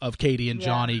of Katie and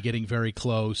Johnny getting very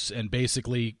close and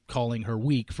basically calling her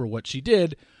weak for what she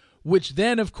did, which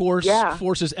then, of course,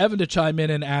 forces Evan to chime in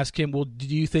and ask him, well, do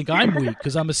you think I'm weak?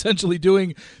 Because I'm essentially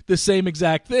doing the same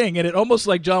exact thing. And it almost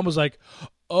like John was like,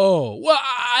 oh, well,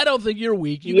 I don't think you're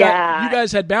weak. You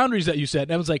guys had boundaries that you set.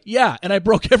 And I was like, yeah, and I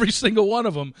broke every single one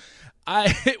of them.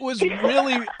 I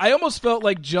almost felt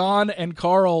like John and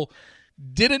Carl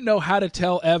didn't know how to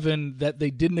tell Evan that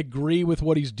they didn't agree with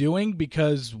what he's doing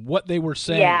because what they were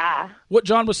saying, what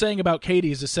John was saying about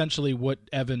Katie is essentially what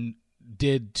Evan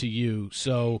did to you.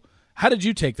 So how did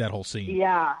you take that whole scene?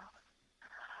 Yeah.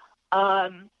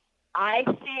 I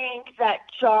think that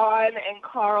John and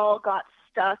Carl got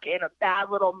stuck in a bad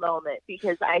little moment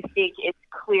because I think it's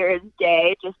clear as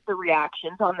day, just the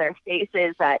reactions on their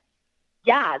faces that,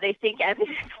 they think Evan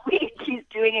is weak. He's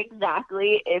doing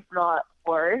exactly, if not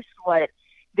worse, what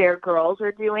their girls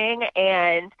are doing.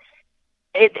 And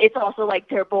it's also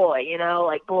their boy,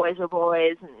 boys are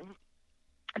boys. And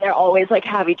they're always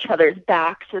have each other's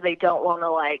back, so they don't want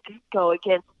to go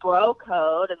against bro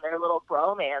code and their little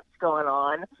bromance going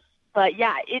on. But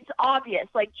yeah, it's obvious.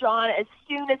 John, as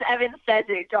soon as Evan says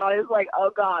it, John is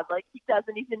oh God, he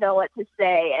doesn't even know what to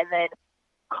say. And then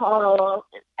Carl,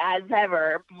 as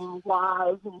ever, being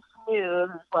wise and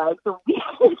smooth, is the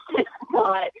weakness is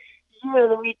not you,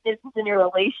 the weakness is in your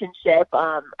relationship.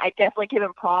 I definitely give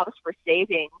him props for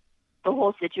saving the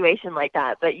whole situation like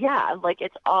that. But yeah,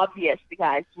 it's obvious the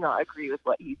guys do not agree with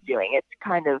what he's doing. It's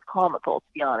kind of comical, to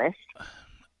be honest.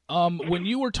 When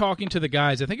you were talking to the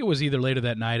guys, I think it was either later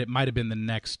that night, it might have been the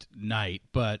next night,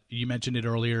 but you mentioned it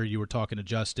earlier. You were talking to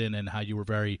Justin and how you were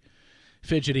very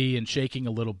fidgety and shaking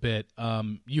a little bit.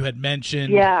 You had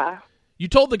mentioned, you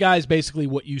told the guys basically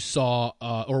what you saw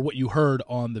or what you heard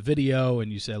on the video,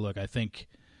 and you said, look, I think,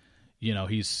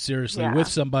 he's seriously with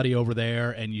somebody over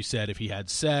there, and you said if he had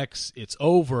sex, it's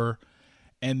over.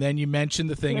 And then you mentioned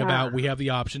the thing about we have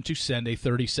the option to send a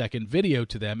 30-second video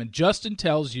to them, and Justin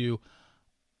tells you,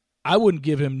 I wouldn't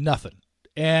give him nothing.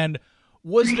 And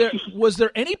was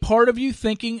there any part of you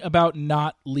thinking about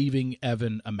not leaving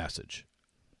Evan a message?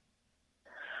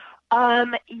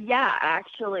 Yeah,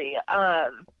 actually.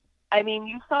 I mean,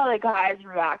 you saw the guys'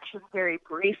 reaction very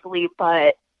briefly,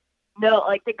 but no,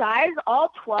 the guys,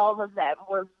 all 12 of them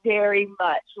were very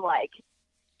much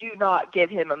do not give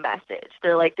him a message.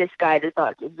 They're this guy does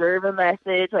not deserve a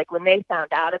message. When they found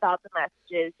out about the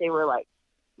messages, they were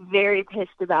very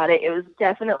pissed about it. It was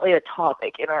definitely a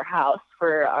topic in our house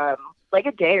for a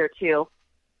day or two.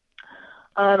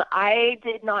 I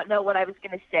did not know what I was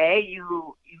going to say.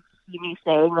 You see me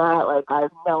saying that, I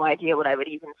have no idea what I would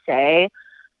even say.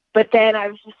 But then I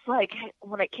was just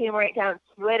when it came right down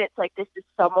to it, it's this is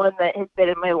someone that has been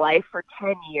in my life for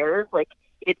 10 years.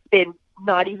 It's been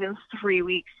not even 3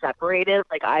 weeks separated.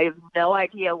 I have no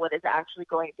idea what is actually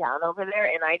going down over there,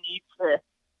 and I need to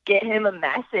get him a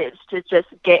message to just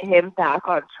get him back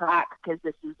on track because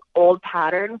this is old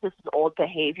patterns. This is old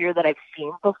behavior that I've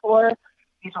seen before.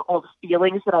 These are old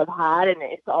feelings that I've had, and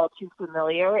it's all too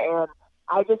familiar. And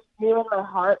I just knew in my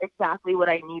heart exactly what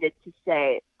I needed to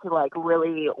say to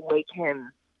really wake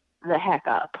him the heck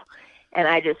up. And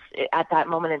I just, at that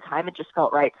moment in time, it just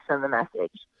felt right to send the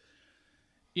message.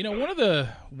 One of the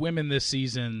women this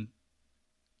season,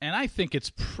 and I think it's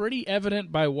pretty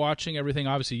evident by watching everything.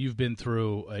 Obviously, you've been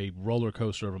through a roller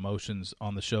coaster of emotions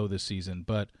on the show this season,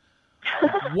 but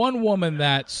one woman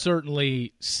that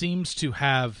certainly seems to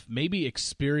have maybe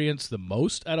experienced the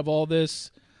most out of all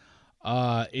this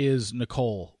is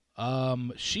Nicole.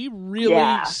 She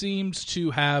really seems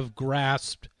to have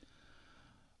grasped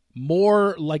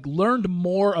more, learned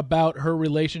more about her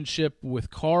relationship with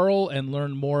Carl and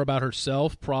learned more about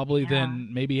herself probably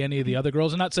than maybe any of the other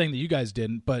girls. I'm not saying that you guys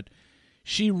didn't, but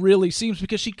she really seems,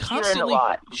 because she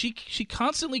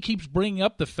constantly keeps bringing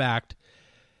up the fact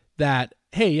that,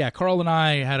 hey, yeah, Carl and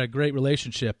I had a great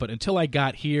relationship, but until I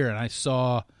got here and I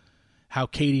saw how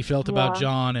Katie felt about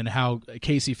John and how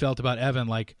Casey felt about Evan,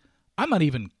 like, I'm not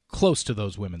even close to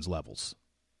those women's levels.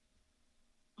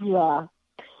 Yeah.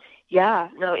 Yeah,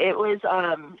 no, it was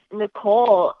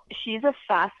Nicole. She's a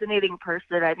fascinating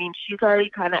person. I mean, she's already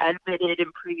kind of admitted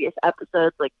in previous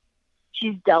episodes, like,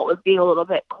 she's dealt with being a little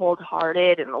bit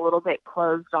cold-hearted and a little bit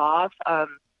closed off.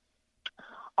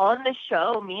 On the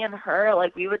show, me and her,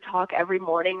 like, we would talk every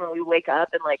morning when we wake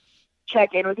up and, like,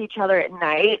 check in with each other at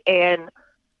night. And,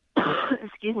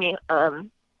 excuse me,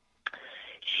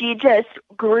 she just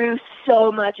grew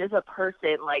so much as a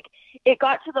person. Like, it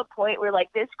got to the point where,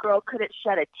 like, this girl couldn't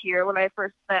shed a tear when I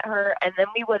first met her, and then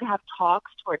we would have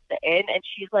talks towards the end, and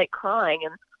she's, like, crying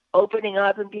and opening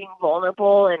up and being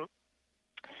vulnerable. And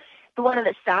one of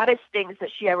the saddest things that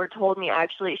she ever told me,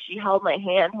 actually, she held my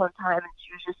hand one time, and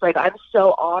she was just like, I'm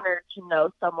so honored to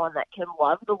know someone that can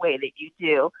love the way that you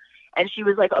do. And she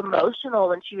was, like, emotional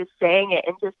when she was saying it,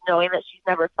 and just knowing that she's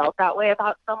never felt that way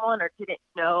about someone, or didn't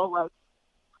know, like,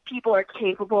 people are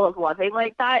capable of loving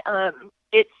like that.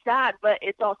 It's sad, but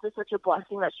it's also such a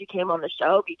blessing that she came on the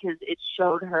show, because it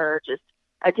showed her just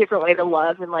a different way to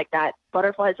love, and, like, that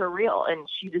butterflies are real, and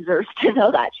she deserves to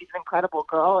know that. She's an incredible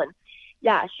girl, and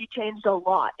yeah, she changed a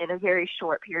lot in a very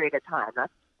short period of time.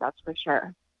 That's for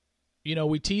sure. You know,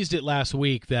 we teased it last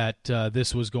week that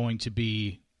this was going to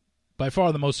be by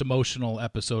far the most emotional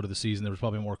episode of the season. There was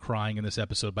probably more crying in this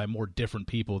episode by more different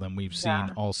people than we've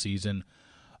seen all season.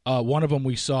 One of them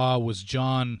we saw was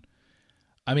John.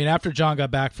 I mean, after John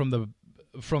got back from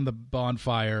the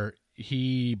bonfire,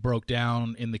 he broke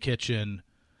down in the kitchen,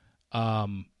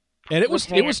 and it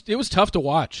was tough to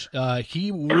watch.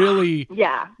 He really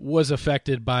was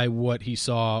affected by what he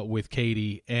saw with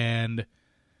Katie. And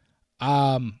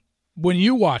when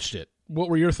you watched it, what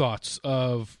were your thoughts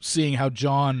of seeing how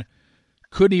John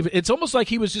couldn't even? It's almost like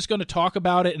he was just going to talk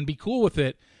about it and be cool with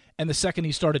it, and the second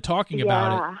he started talking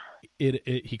about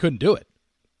it, he couldn't do it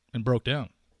and broke down.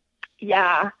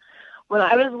 Yeah. When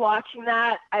I was watching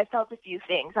that, I felt a few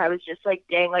things. I was just like,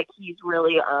 dang, like, he's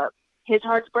really his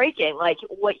heart's breaking. Like,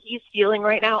 what he's feeling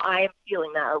right now, I am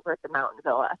feeling that over at the Mountain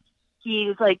Villa.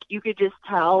 He's like, you could just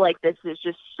tell, like, this is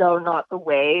just so not the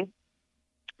way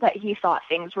that he thought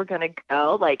things were going to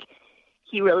go. Like,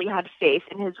 he really had faith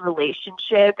in his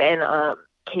relationship and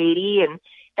Katie, and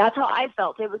that's how I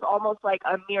felt. It was almost like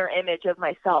a mirror image of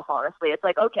myself, honestly. It's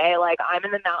like, okay, like, I'm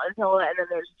in the Mountain Villa, and then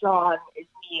there's John, is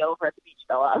me over at the Beach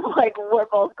Villa. Like, we're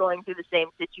both going through the same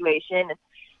situation,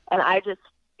 and I just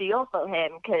feel for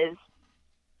him, because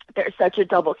there's such a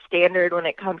double standard when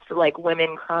it comes to, like,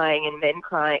 women crying and men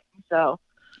crying. So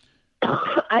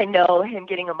I know him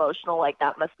getting emotional like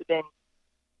that must have been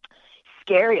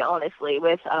scary, honestly,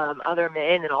 with other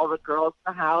men and all the girls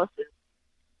in the house. And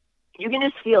you can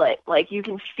just feel it. Like, you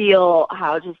can feel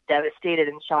how just devastated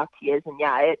and shocked he is. And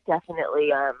yeah, it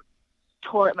definitely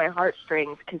tore at my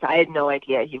heartstrings, because I had no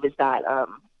idea he was that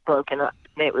broken up.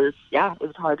 And it was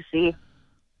hard to see.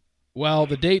 Well,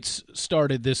 the dates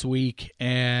started this week,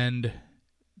 and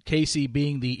Casey,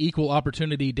 being the equal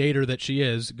opportunity dater that she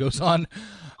is, goes on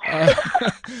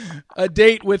a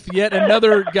date with yet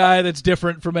another guy that's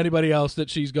different from anybody else that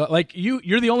she's got. Like,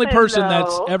 you're the only person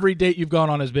that's every date you've gone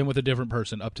on has been with a different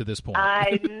person up to this point.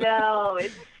 I know.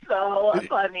 It's so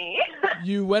funny.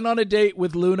 You went on a date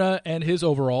with Luna and his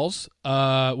overalls,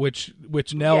 which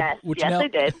Nell, I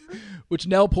did. Which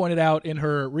Nell pointed out in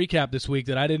her recap this week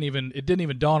that it didn't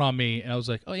even dawn on me, and I was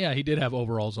like, oh yeah, he did have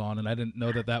overalls on, and I didn't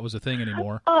know that was a thing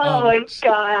anymore. Oh my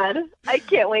God, I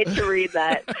can't wait to read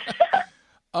that.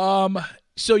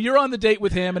 So you're on the date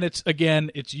with him, and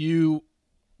it's you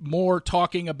more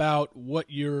talking about what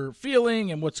you're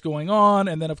feeling and what's going on,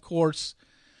 and then of course,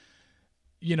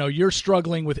 you know, you're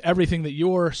struggling with everything that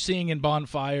you're seeing in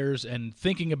bonfires and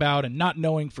thinking about and not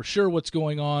knowing for sure what's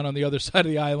going on the other side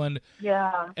of the island.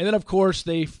 Yeah. And then, of course,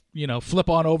 they,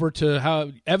 flip on over to how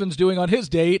Evan's doing on his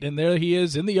date, and there he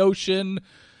is in the ocean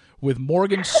with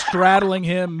Morgan straddling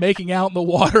him, making out in the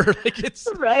water. Like, it's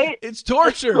right. It's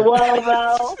torture.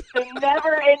 Slow-mo. The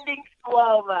never-ending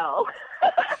slow-mo.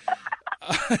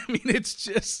 I mean, it's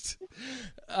just,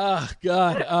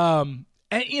 God.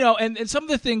 And some of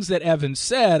the things that Evan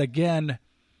said, again,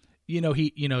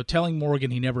 he telling Morgan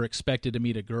he never expected to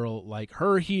meet a girl like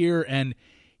her here, and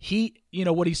he,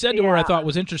 what he said to her I thought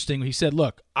was interesting. He said,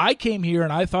 look, I came here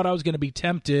and I thought I was going to be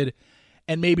tempted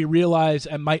and maybe realize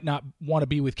I might not want to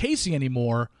be with Casey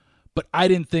anymore, but I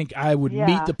didn't think I would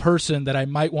meet the person that I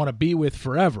might want to be with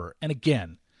forever. And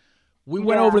again, we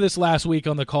went over this last week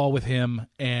on the call with him,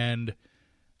 and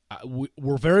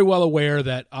we're very well aware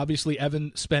that obviously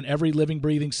Evan spent every living,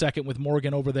 breathing second with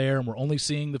Morgan over there, and we're only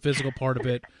seeing the physical part of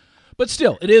it. But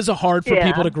still, it is hard for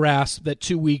people to grasp that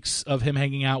 2 weeks of him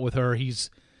hanging out with her, he's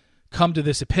come to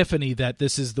this epiphany that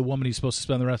this is the woman he's supposed to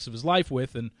spend the rest of his life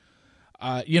with. And,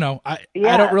 I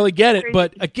don't really get it.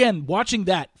 But again, watching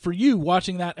that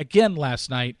again last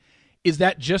night, is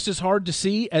that just as hard to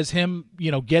see as him,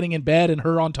 getting in bed and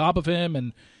her on top of him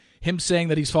and him saying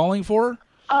that he's falling for her?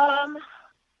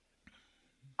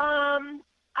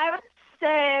 I would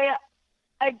say,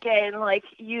 again,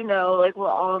 we're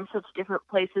all in such different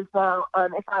places now.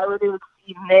 If I were to have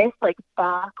seen this,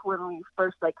 back when we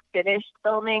first, finished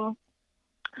filming,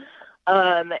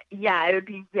 it would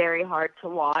be very hard to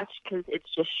watch because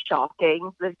it's just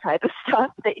shocking, the type of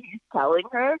stuff that he's telling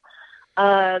her.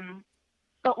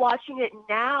 But watching it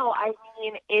now,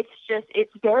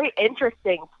 it's very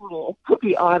interesting to me, to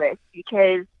be honest,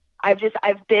 because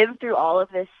I've been through all of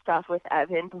this stuff with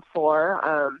Evan before.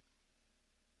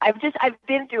 I've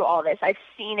been through all this. I've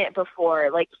seen it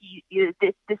before.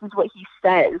 This is what he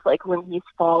says, when he's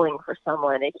falling for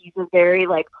someone. And he's a very,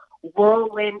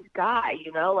 whirlwind guy,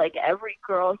 every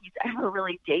girl he's ever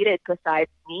really dated besides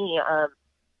me,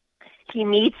 he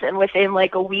meets, and within,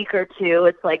 a week or two,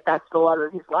 it's that's the love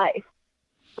of his life.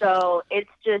 So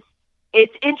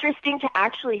it's interesting to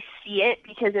actually see it,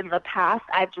 because in the past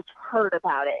I've just heard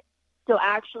about it. So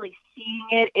actually seeing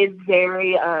it is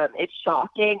very, it's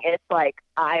shocking. It's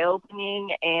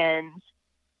eye-opening, and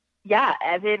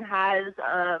Evan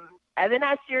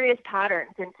has serious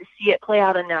patterns, and to see it play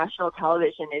out on national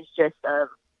television is just,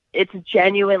 it's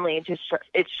genuinely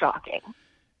it's shocking.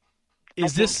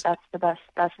 That's the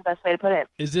best way to put it.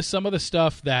 Is this some of the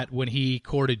stuff that when he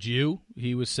courted you,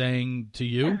 he was saying to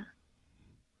you?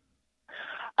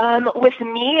 With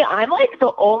me, I'm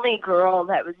the only girl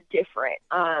that was different.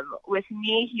 With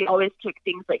me, he always took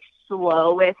things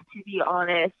slow with, to be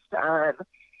honest.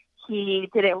 He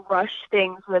didn't rush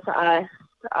things with us.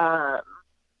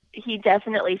 He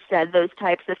definitely said those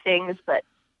types of things, but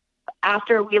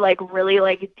after we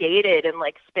really dated and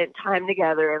spent time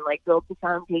together and built the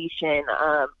foundation.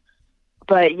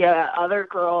 But other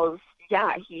girls,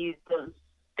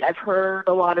 I've heard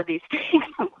a lot of these things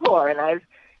before, and I've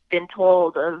been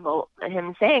told of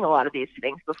him saying a lot of these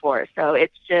things before. So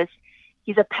it's just,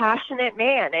 he's a passionate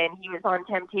man, and he was on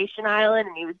Temptation Island,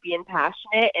 and he was being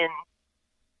passionate, and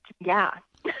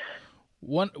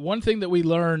One thing that we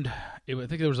learned, I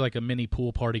think there was a mini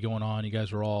pool party going on. You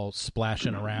guys were all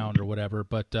splashing around or whatever,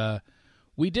 but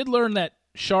we did learn that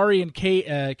Shari and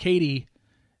Katie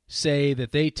say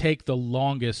that they take the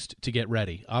longest to get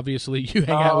ready. Obviously, you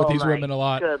hang out with these women a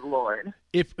lot. Good Lord.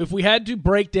 If we had to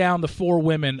break down the 4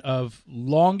 women of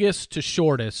longest to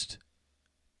shortest,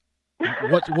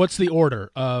 what's the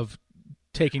order of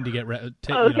taking to get ready?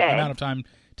 Amount of time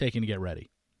taking to get ready.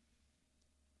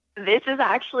 This is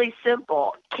actually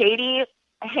simple. Katie,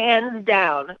 hands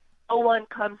down, no one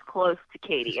comes close to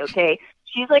Katie, okay?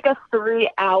 She's a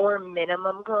 3-hour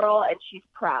minimum girl, and she's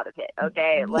proud of it,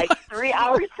 okay? 3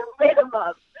 hours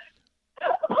minimum.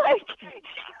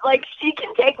 She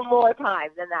can take more time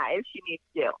than that if she needs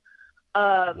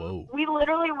to. We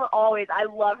literally were always, I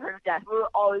love her to death, we were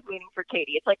always waiting for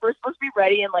Katie. It's we're supposed to be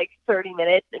ready in 30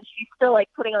 minutes, and she's still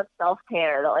putting on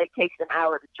self-tanner that takes an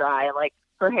hour to dry, and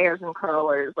her hair's in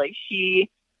curlers. She's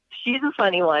a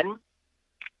funny one.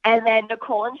 And then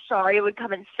Nicole and Shari would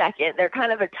come in second. They're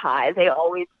kind of a tie. They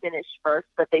always finish first,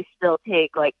 but they still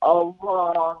take a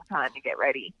long time to get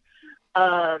ready.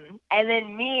 And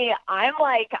then me, I'm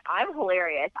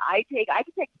hilarious. I could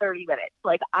take 30 minutes.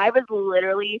 I was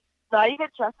literally not even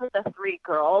just with the 3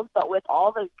 girls, but with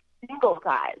all the single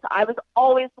guys. I was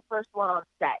always the first one on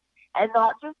set. And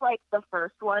not just the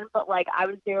first one, but I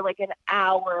was there an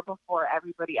hour before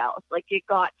everybody else. It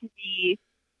got to be,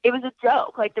 it was a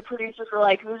joke. The producers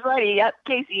were who's ready? Yep,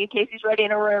 Casey. Casey's ready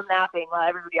in a room napping while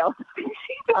everybody else is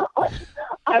finishing up.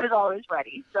 I was always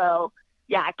ready. So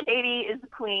Katie is the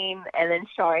queen, and then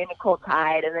Shari and Nicole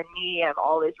tied, and then me, I'm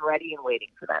always ready and waiting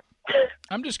for them.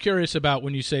 I'm just curious about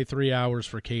when you say 3 hours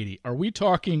for Katie. Are we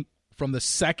talking from the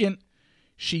second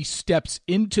she steps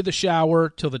into the shower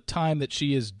till the time that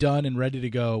she is done and ready to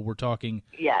go? We're talking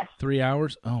 3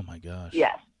 hours? Oh, my gosh.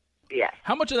 Yes.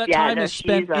 How much of that time is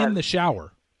spent in the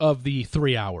shower of the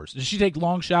 3 hours? Does she take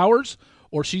long showers,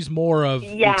 or she's more of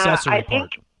the accessory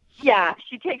part?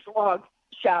 She takes long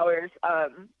showers.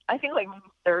 I think maybe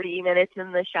 30 minutes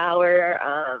in the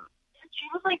shower. She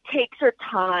just takes her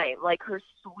time, her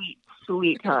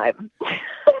sweet time.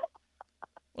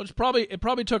 Well, it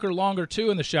probably took her longer too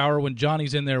in the shower when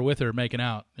Johnny's in there with her making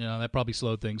out. You know, that probably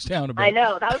slowed things down a bit. I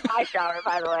know. That was my shower,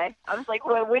 by the way. I was like,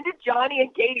 when did Johnny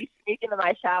and Katie sneak into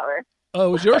my shower? Oh,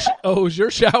 it was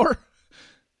your shower?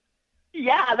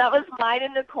 Yeah, that was mine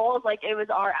and Nicole's. Like, it was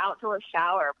our outdoor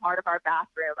shower, part of our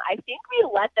bathroom. I think we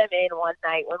let them in one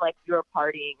night when, like, we were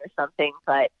partying or something.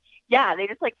 But, yeah, they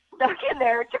just, like, snuck in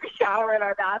there and took a shower in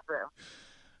our bathroom.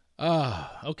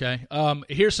 Okay.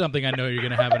 Here's something I know you're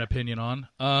going to have an opinion on.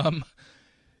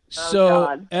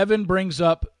 So Evan brings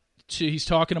up, he's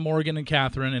talking to Morgan and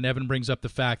Catherine, and Evan brings up the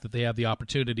fact that they have the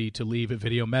opportunity to leave a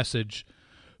video message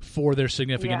for their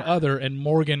significant other, and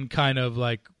Morgan kind of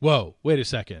like, whoa, wait a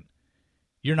second.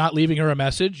 You're not leaving her a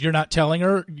message? You're not telling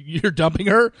her? You're dumping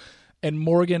her? And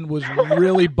Morgan was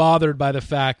really bothered by the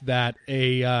fact that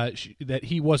that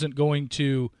he wasn't going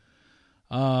to,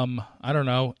 I don't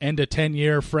know, end a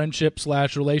 10-year friendship /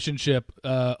 relationship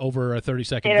over a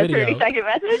 30-second video. In a 30-second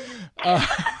message?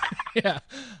 Yeah.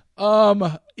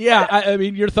 Yeah, I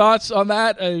mean, your thoughts on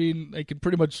that? I mean, I could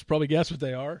pretty much probably guess what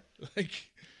they are.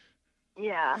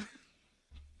 Yeah.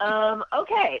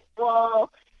 Okay.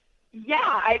 Well, yeah,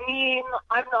 I mean,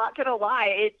 I'm not going to lie.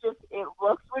 It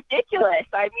looks ridiculous.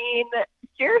 I mean,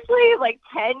 seriously, like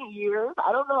 10 years?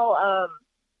 I don't know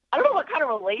what kind of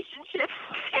relationship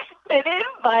it's been in,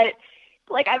 but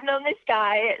like I've known this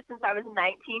guy since I was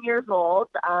 19 years old.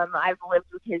 I've lived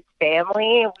with his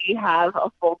family. We have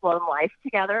a full-blown life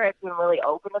together. I've been really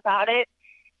open about it.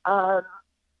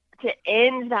 To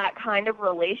end that kind of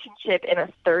relationship in a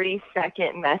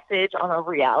 30-second message on a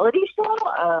reality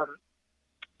show,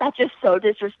 that's just so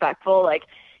disrespectful. Like,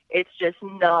 it's just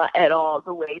not at all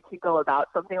the way to go about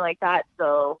something like that.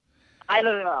 So I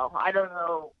don't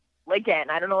know.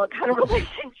 Again, I don't know what kind of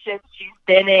relationship she's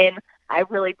been in. I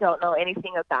really don't know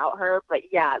anything about her.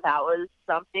 But, yeah, that was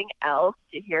something else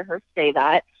to hear her say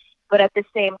that. But at the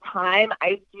same time,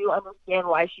 I do understand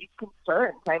why she's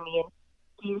concerned. I mean,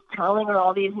 he's telling her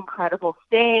all these incredible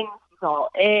things. He's all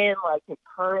in, like, it's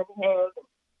her and him.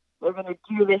 We're going to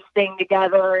do this thing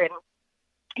together. And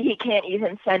he can't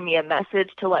even send me a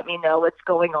message to let me know what's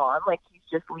going on. Like, he's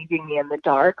just leaving me in the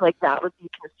dark. Like, that would be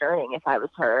concerning if I was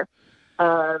her.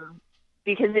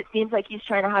 Because it seems like he's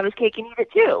trying to have his cake and eat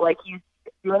it too. Like, he's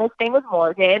doing his thing with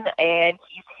Morgan, and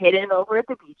he's hidden over at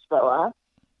the beach villa,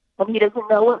 and he doesn't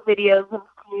know what videos I'm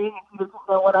seeing, and he doesn't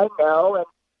know what I know, and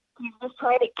he's just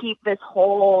trying to keep this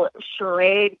whole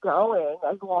charade going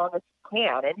as long as he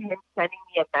can, and him sending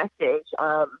me a message.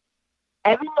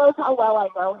 Evan knows how well I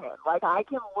know him. Like, I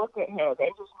can look at him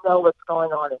and just know what's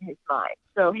going on in his mind.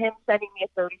 So him sending me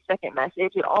a 30-second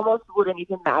message, it almost wouldn't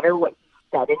even matter what he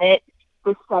said in it.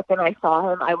 The second I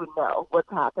saw him, I would know what's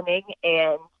happening,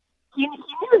 and he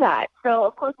knew that. So,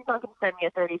 of course, he's not going to send me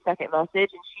a 30-second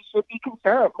message, and she should be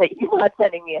concerned that he's not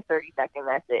sending me a 30-second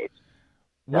message.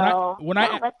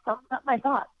 That sums up my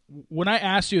thoughts. When I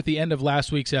asked you at the end of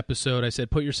last week's episode, I said,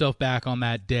 put yourself back on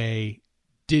that day.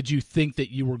 Did you think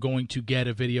that you were going to get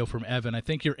a video from Evan? I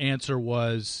think your answer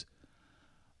was,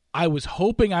 I was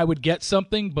hoping I would get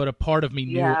something, but a part of me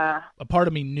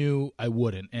knew I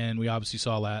wouldn't. And we obviously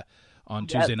saw that on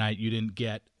Tuesday night. You didn't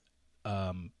get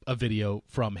a video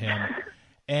from him.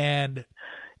 And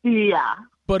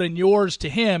but in yours to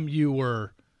him, you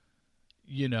were,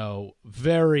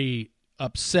 very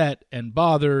upset and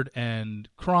bothered and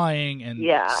crying and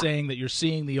saying that you're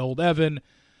seeing the old Evan.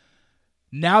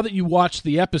 Now that you watched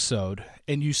the episode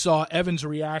and you saw Evan's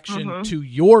reaction to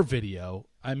your video,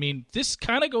 I mean, this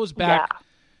kind of goes back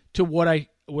to what I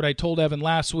told Evan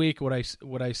last week. What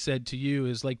I said to you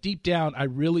is, like, deep down, I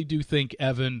really do think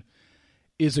Evan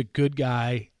is a good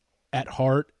guy at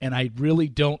heart, and I really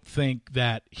don't think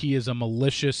that he is a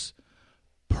malicious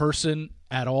person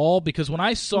at all. Because when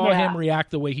I saw him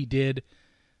react the way he did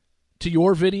to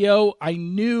your video, I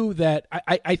knew that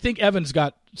I think Evan's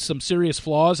got some serious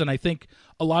flaws, and I think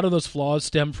a lot of those flaws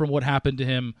stem from what happened to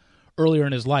him earlier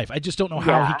in his life. I just don't know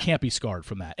how he can't be scarred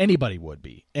from that. Anybody would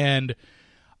be. And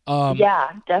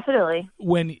definitely.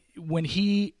 When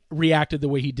he reacted the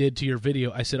way he did to your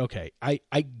video, I said, okay,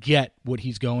 I get what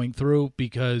he's going through,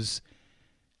 because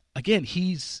again,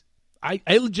 I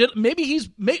don't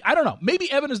know.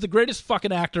 Maybe Evan is the greatest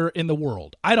fucking actor in the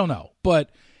world. I don't know. But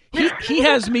he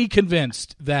has me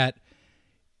convinced that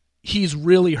he's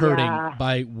really hurting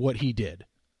by what he did.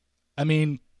 I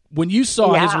mean, when you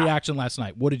saw his reaction last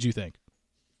night, what did you think?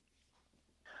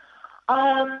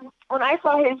 When I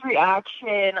saw his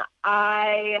reaction,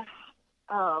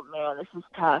 oh man, this is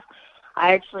tough.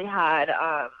 I actually had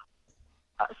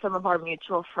some of our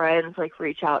mutual friends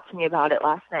reach out to me about it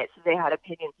last night, so they had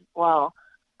opinions as well.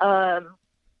 I'm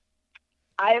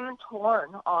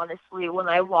torn, honestly. When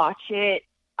I watch it,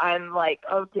 I'm like,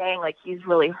 oh dang, like he's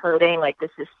really hurting, like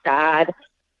this is sad.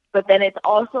 But then it's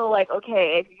also like,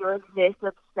 okay, if you're this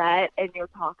upset and you're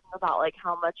talking about like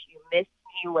how much you miss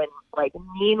me, when like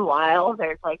meanwhile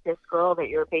there's like this girl that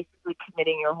you're basically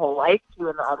committing your whole life to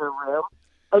in the other room,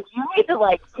 like you need to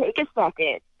like take a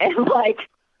second and like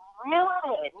reel it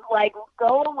in, like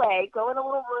go away, go in a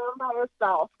little room by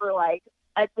yourself for like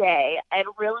a day and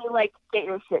really like get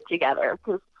your shit together,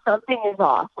 because something is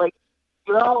off. Like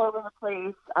you're all over the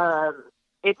place.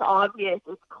 It's obvious,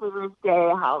 it's clear as day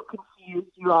how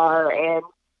confused you are, and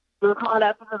you're caught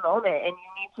up in the moment, and you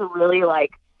need to really like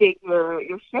figure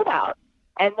your shit out.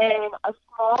 And then a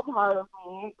small part of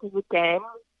me, because again,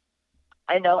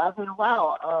 I know Evan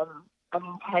well. I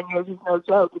mean, 10 years is no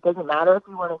joke. It doesn't matter if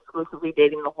we weren't exclusively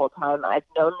dating the whole time. I've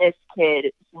known this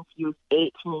kid since he was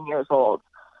 18 years old.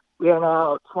 We are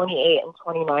now 28 and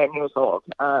 29 years old.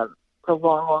 It's a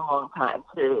long, long, long time.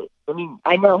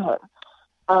 I know him.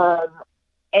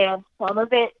 And some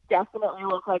of it definitely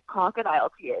looked like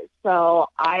crocodile tears. So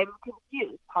I'm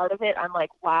confused. Part of it, I'm like,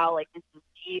 wow, like this is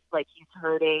deep, like he's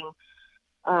hurting.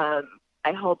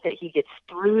 I hope that he gets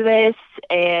through this.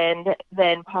 And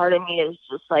then part of me is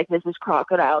just like, this is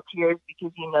crocodile tears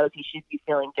because he knows he should be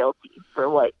feeling guilty for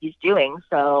what he's doing.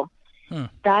 So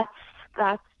that's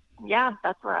where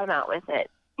I'm at with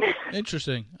it.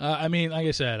 Interesting. I mean, like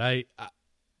I said,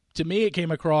 to me it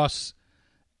came across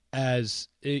as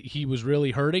he was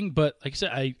really hurting, but like I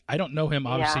said, I don't know him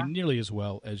obviously nearly as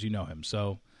well as you know him,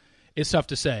 so it's tough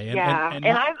to say.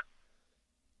 I'm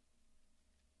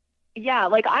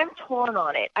torn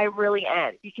on it. I really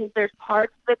am, because there's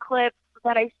parts of the clip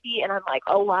that I see and I'm like,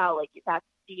 oh wow, like that's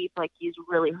deep, like he's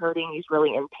really hurting, he's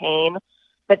really in pain.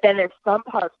 But then there's some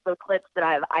parts of the clips that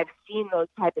I've seen those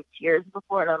type of tears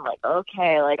before, and I'm like,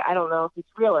 okay, like I don't know if it's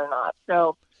real or not.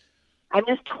 So I'm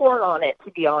just torn on it,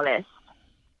 to be honest.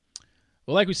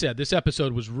 Well, like we said, this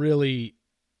episode was really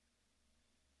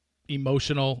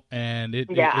emotional, and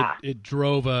it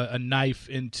drove a knife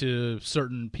into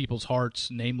certain people's hearts,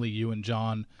 namely you and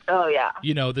John. Oh yeah.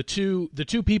 You know, the two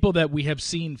people that we have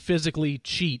seen physically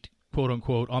cheat, quote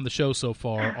unquote, on the show so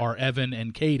far are Evan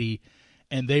and Katie,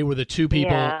 and they were the two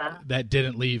people that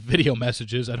didn't leave video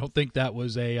messages. I don't think that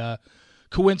was a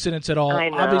coincidence at all. I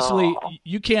know. Obviously,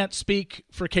 you can't speak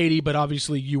for Katie, but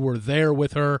obviously you were there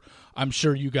with her. I'm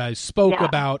sure you guys spoke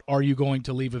about, are you going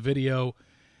to leave a video?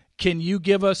 Can you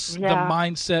give us the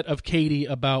mindset of Katie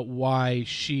about why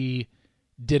she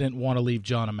didn't want to leave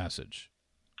John a message?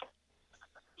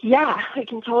 Yeah, I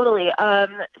can totally.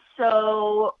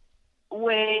 So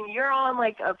when you're on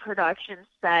like a production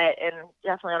set and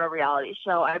definitely on a reality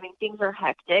show, I mean, things are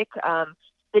hectic.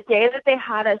 The day that they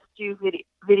had us do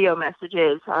video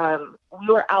messages, we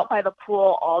were out by the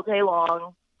pool all day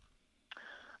long.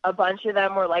 A bunch of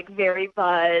them were like very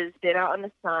buzzed, been out in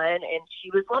the sun, and she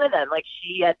was one of them. Like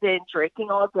she had been drinking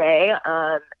all day,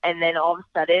 and then all of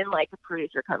a sudden, like the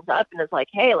producer comes up and is like,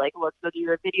 "Hey, like let's go do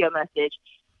your video message."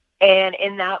 And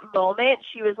in that moment,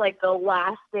 she was like, "The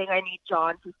last thing I need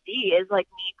John to see is like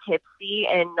me tipsy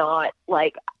and not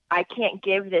like I can't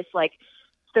give this like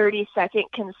 30-second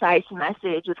concise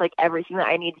message with like everything that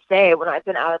I need to say when I've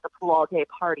been out at the pool all day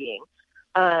partying."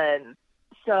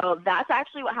 So that's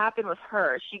actually what happened with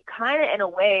her. She kind of, in a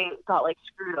way, got like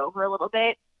screwed over a little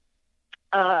bit.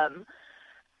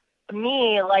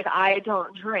 Me, like I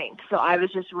don't drink, so I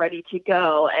was just ready to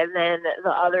go. And then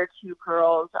the other two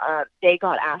girls, they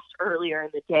got asked earlier in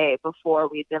the day before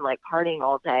we'd been like partying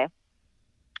all day.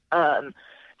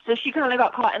 So she kind of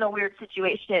got caught in a weird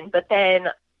situation. But then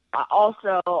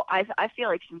also, I feel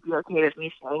like she'd be okay with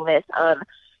me saying this.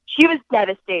 She was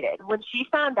devastated when she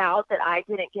found out that I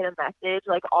didn't get a message.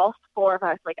 Like all four of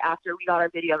us, like after we got our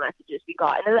video messages, we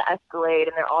got into the Escalade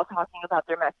and they're all talking about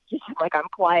their messages. And, like I'm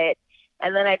quiet.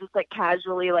 And then I just like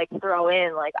casually like throw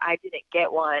in, like I didn't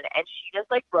get one. And she just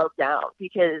like broke down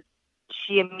because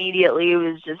she immediately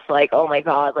was just like, oh my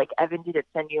God, like Evan didn't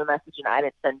send you a message and I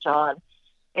didn't send John.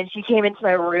 And she came into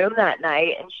my room that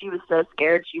night and she was so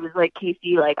scared. She was like,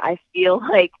 Casey, like I feel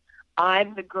like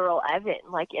I'm the girl Evan,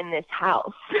 like in this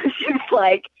house. She was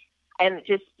like, and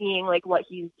just seeing like what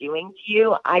he's doing to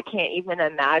you, I can't even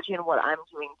imagine what I'm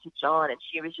doing to John. And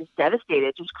she was just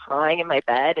devastated, just crying in my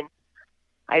bed. And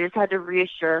I just had to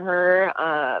reassure her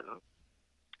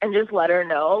and just let her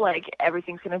know like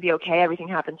everything's going to be okay. Everything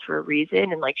happens for a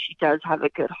reason. And like she does have a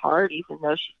good heart, even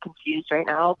though she's confused right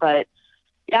now. But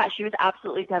yeah, she was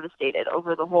absolutely devastated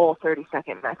over the whole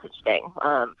 30-second message thing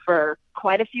for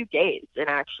quite a few days. And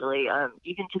actually,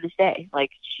 even to this day,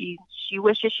 like she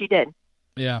wishes she did.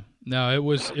 Yeah, no, it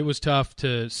was tough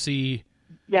to see.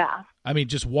 Yeah. I mean,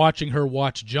 just watching her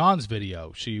watch John's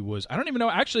video, she was, I don't even know,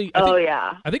 actually.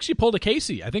 Yeah. I think she pulled a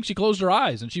Casey. I think she closed her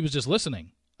eyes and she was just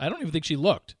listening. I don't even think she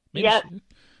looked. Maybe Yep.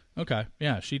 Okay.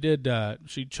 Yeah, she did.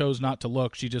 She chose not to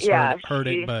look. She just Yeah, heard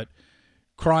it, but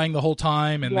crying the whole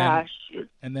time. And Yeah,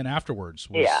 and then afterwards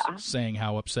was saying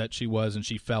how upset she was and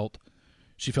she felt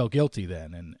guilty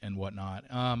then and whatnot.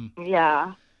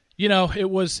 yeah. You know, it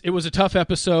was a tough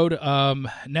episode.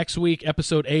 Next week,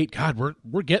 episode 8. God,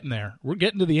 we're getting there. We're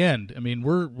getting to the end. I mean,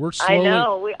 we're slowly. I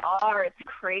know we are. It's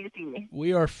crazy.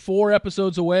 We are 4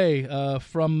 episodes away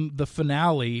from the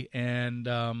finale, and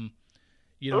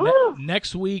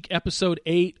next week, episode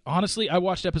 8. Honestly, I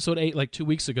watched episode 8 like 2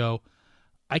 weeks ago.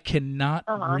 I cannot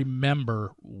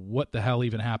remember what the hell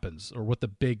even happens or what the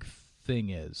big thing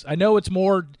is. I know it's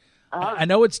more. I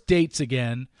know it's dates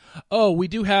again. Oh, we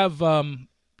do have.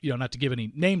 Not to give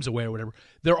any names away or whatever,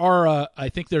 there are, I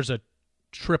think there's a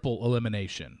triple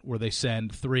elimination where they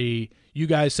send 3, you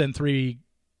guys send 3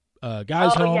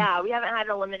 guys home. Oh, yeah, we haven't had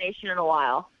an elimination in a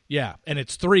while. Yeah, and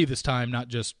it's 3 this time, not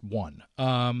just 1.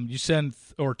 You send,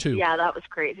 or 2. Yeah, that was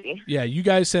crazy. Yeah, you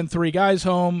guys send 3 guys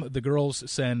home, the girls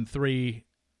send 3,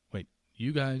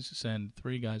 you guys send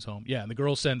 3 guys home. Yeah, and the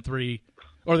girls send 3,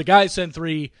 or the guys send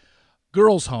 3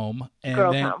 girls home,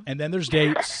 and then there's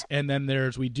dates, and then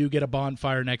we do get a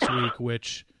bonfire next week,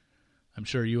 which I'm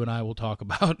sure you and I will talk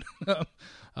about.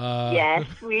 Yes,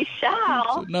 we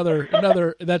shall.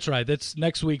 Another. That's right. That's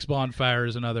next week's bonfire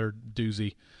is another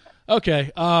doozy.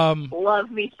 Okay. Love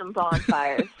me some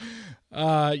bonfires.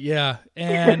 Yeah,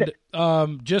 and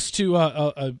just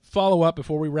to follow up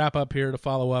before we wrap up here,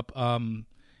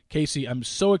 Casey, I'm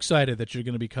so excited that you're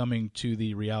going to be coming to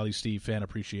the Reality Steve Fan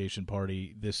Appreciation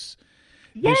Party this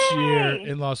year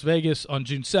in Las Vegas on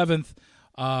June 7th.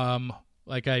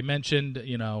 Like I mentioned,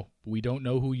 we don't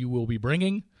know who you will be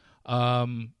bringing. I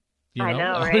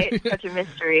know, right? Such a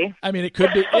mystery. I mean, it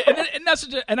could be,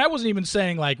 and I wasn't even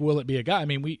saying like, will it be a guy? I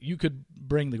mean, you could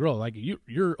bring the girl. Like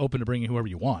you're open to bringing whoever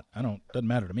you want. Doesn't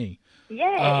matter to me.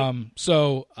 Yay!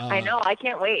 So I know, I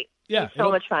can't wait. Yeah, it's so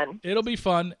much fun. It'll be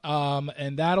fun.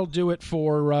 And that'll do it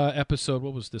for episode.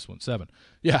 What was this one? 7.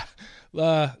 Yeah,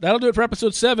 that'll do it for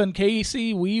episode 7.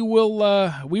 Casey, we will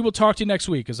talk to you next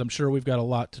week because I'm sure we've got a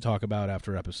lot to talk about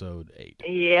after episode 8.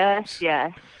 Yes.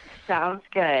 Sounds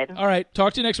good. All right,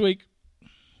 talk to you next week.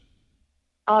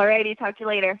 All righty, talk to you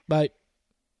later. Bye.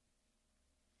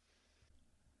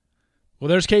 Well,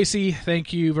 there's Casey.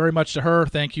 Thank you very much to her.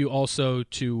 Thank you also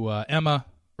to Emma.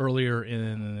 Earlier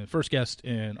in the first guest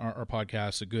in our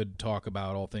podcast, a good talk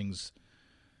about all things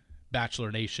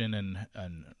Bachelor Nation and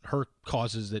her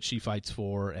causes that she fights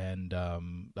for, and I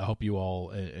hope you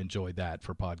all enjoyed that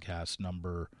for podcast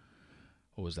number,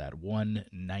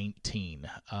 119.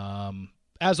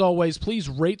 As always, please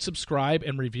rate, subscribe,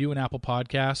 and review in Apple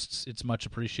Podcasts. It's much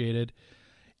appreciated.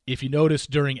 If you notice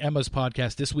during Emma's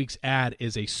podcast, this week's ad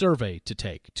is a survey to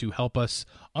take to help us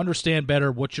understand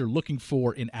better what you're looking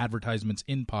for in advertisements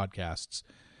in podcasts.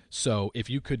 So if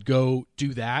you could go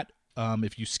do that,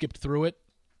 if you skipped through it,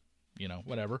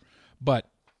 whatever.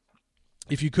 But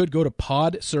if you could go to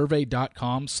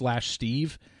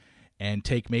podsurvey.com/Steve and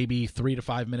take maybe 3 to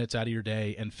 5 minutes out of your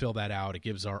day and fill that out, it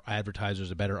gives our advertisers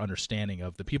a better understanding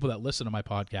of the people that listen to my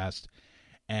podcast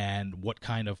and what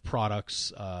kind of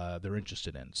products they're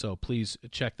interested in. So please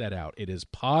check that out. It is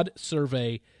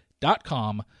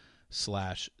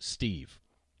podsurvey.com/Steve.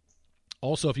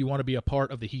 Also, if you want to be a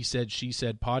part of the He Said, She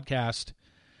Said podcast,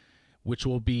 which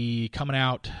will be coming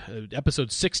out,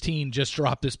 episode 16 just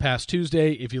dropped this past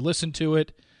Tuesday. If you listen to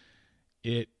it,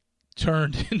 it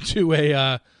turned into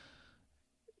a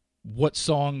what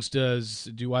songs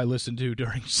do I listen to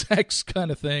during sex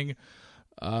kind of thing.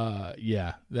 It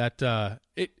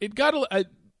got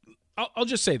I'll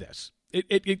just say this.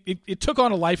 It took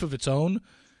on a life of its own,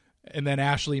 and then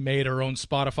Ashley made her own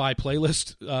Spotify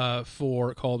playlist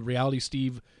called Reality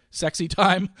Steve Sexy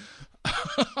Time.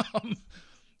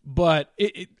 But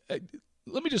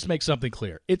let me just make something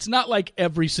clear. It's not like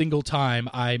every single time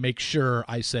I make sure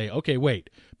I say, okay,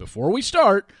 wait, before we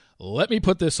start, let me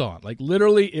put this on. Like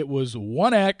literally it was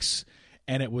 1X,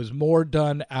 and it was more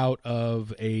done out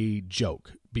of a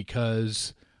joke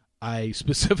because I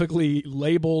specifically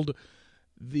labeled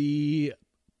the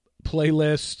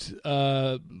playlist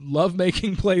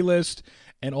lovemaking playlist,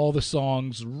 and all the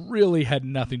songs really had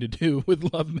nothing to do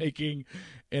with lovemaking,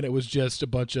 and it was just a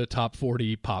bunch of top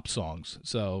 40 pop songs.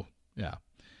 So, yeah.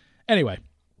 Anyway,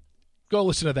 go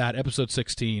listen to that, episode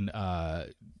 16.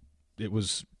 It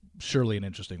was surely an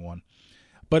interesting one.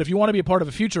 But if you want to be a part of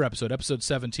a future episode, episode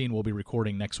 17 we'll be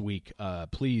recording next week,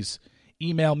 please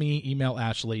email me, email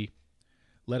Ashley.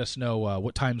 let us know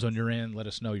what time zone you're in. Let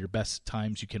us know your best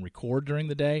times you can record during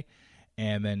the day,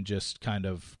 and then just kind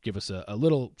of give us a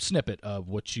little snippet of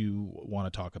what you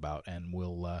want to talk about, and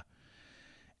we'll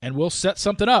set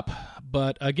something up.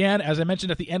 But again, as I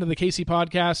mentioned at the end of the Casey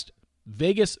podcast,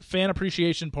 Vegas Fan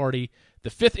Appreciation Party, the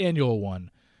 5th annual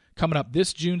one, coming up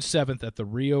this June 7th at the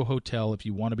Rio Hotel. If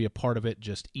you want to be a part of it,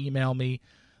 just email me.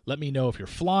 Let me know if you're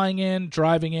flying in,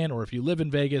 driving in, or if you live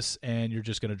in Vegas and you're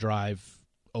just going to drive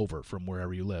over from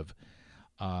wherever you live.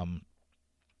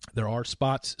 There are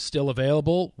spots still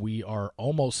available. We are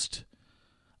almost,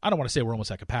 I don't want to say we're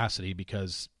almost at capacity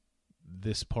because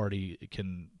this party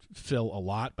can fill a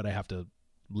lot, but I have to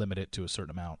limit it to a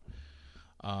certain amount.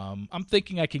 I'm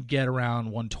thinking I can get around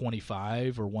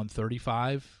 125 or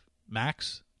 135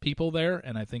 max people there,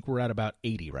 and I think we're at about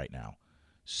 80 right now.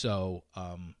 So,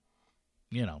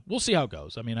 we'll see how it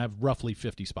goes. I mean, I have roughly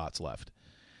 50 spots left.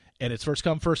 And it's first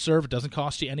come, first serve. It doesn't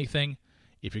cost you anything.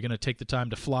 If you're going to take the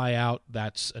time to fly out,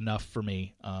 that's enough for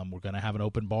me. We're going to have an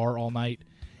open bar all night,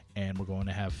 and we're going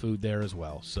to have food there as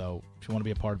well. So if you want to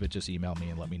be a part of it, just email me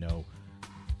and let me know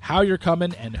how you're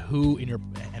coming and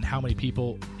and how many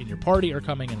people in your party are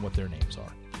coming and what their names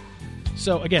are.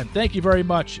 So again, thank you very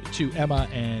much to Emma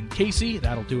and Casey.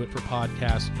 That'll do it for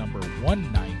podcast number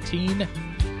 119.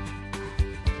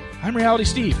 I'm Reality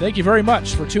Steve. Thank you very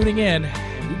much for tuning in,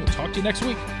 and we will talk to you next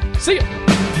week. See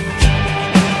ya!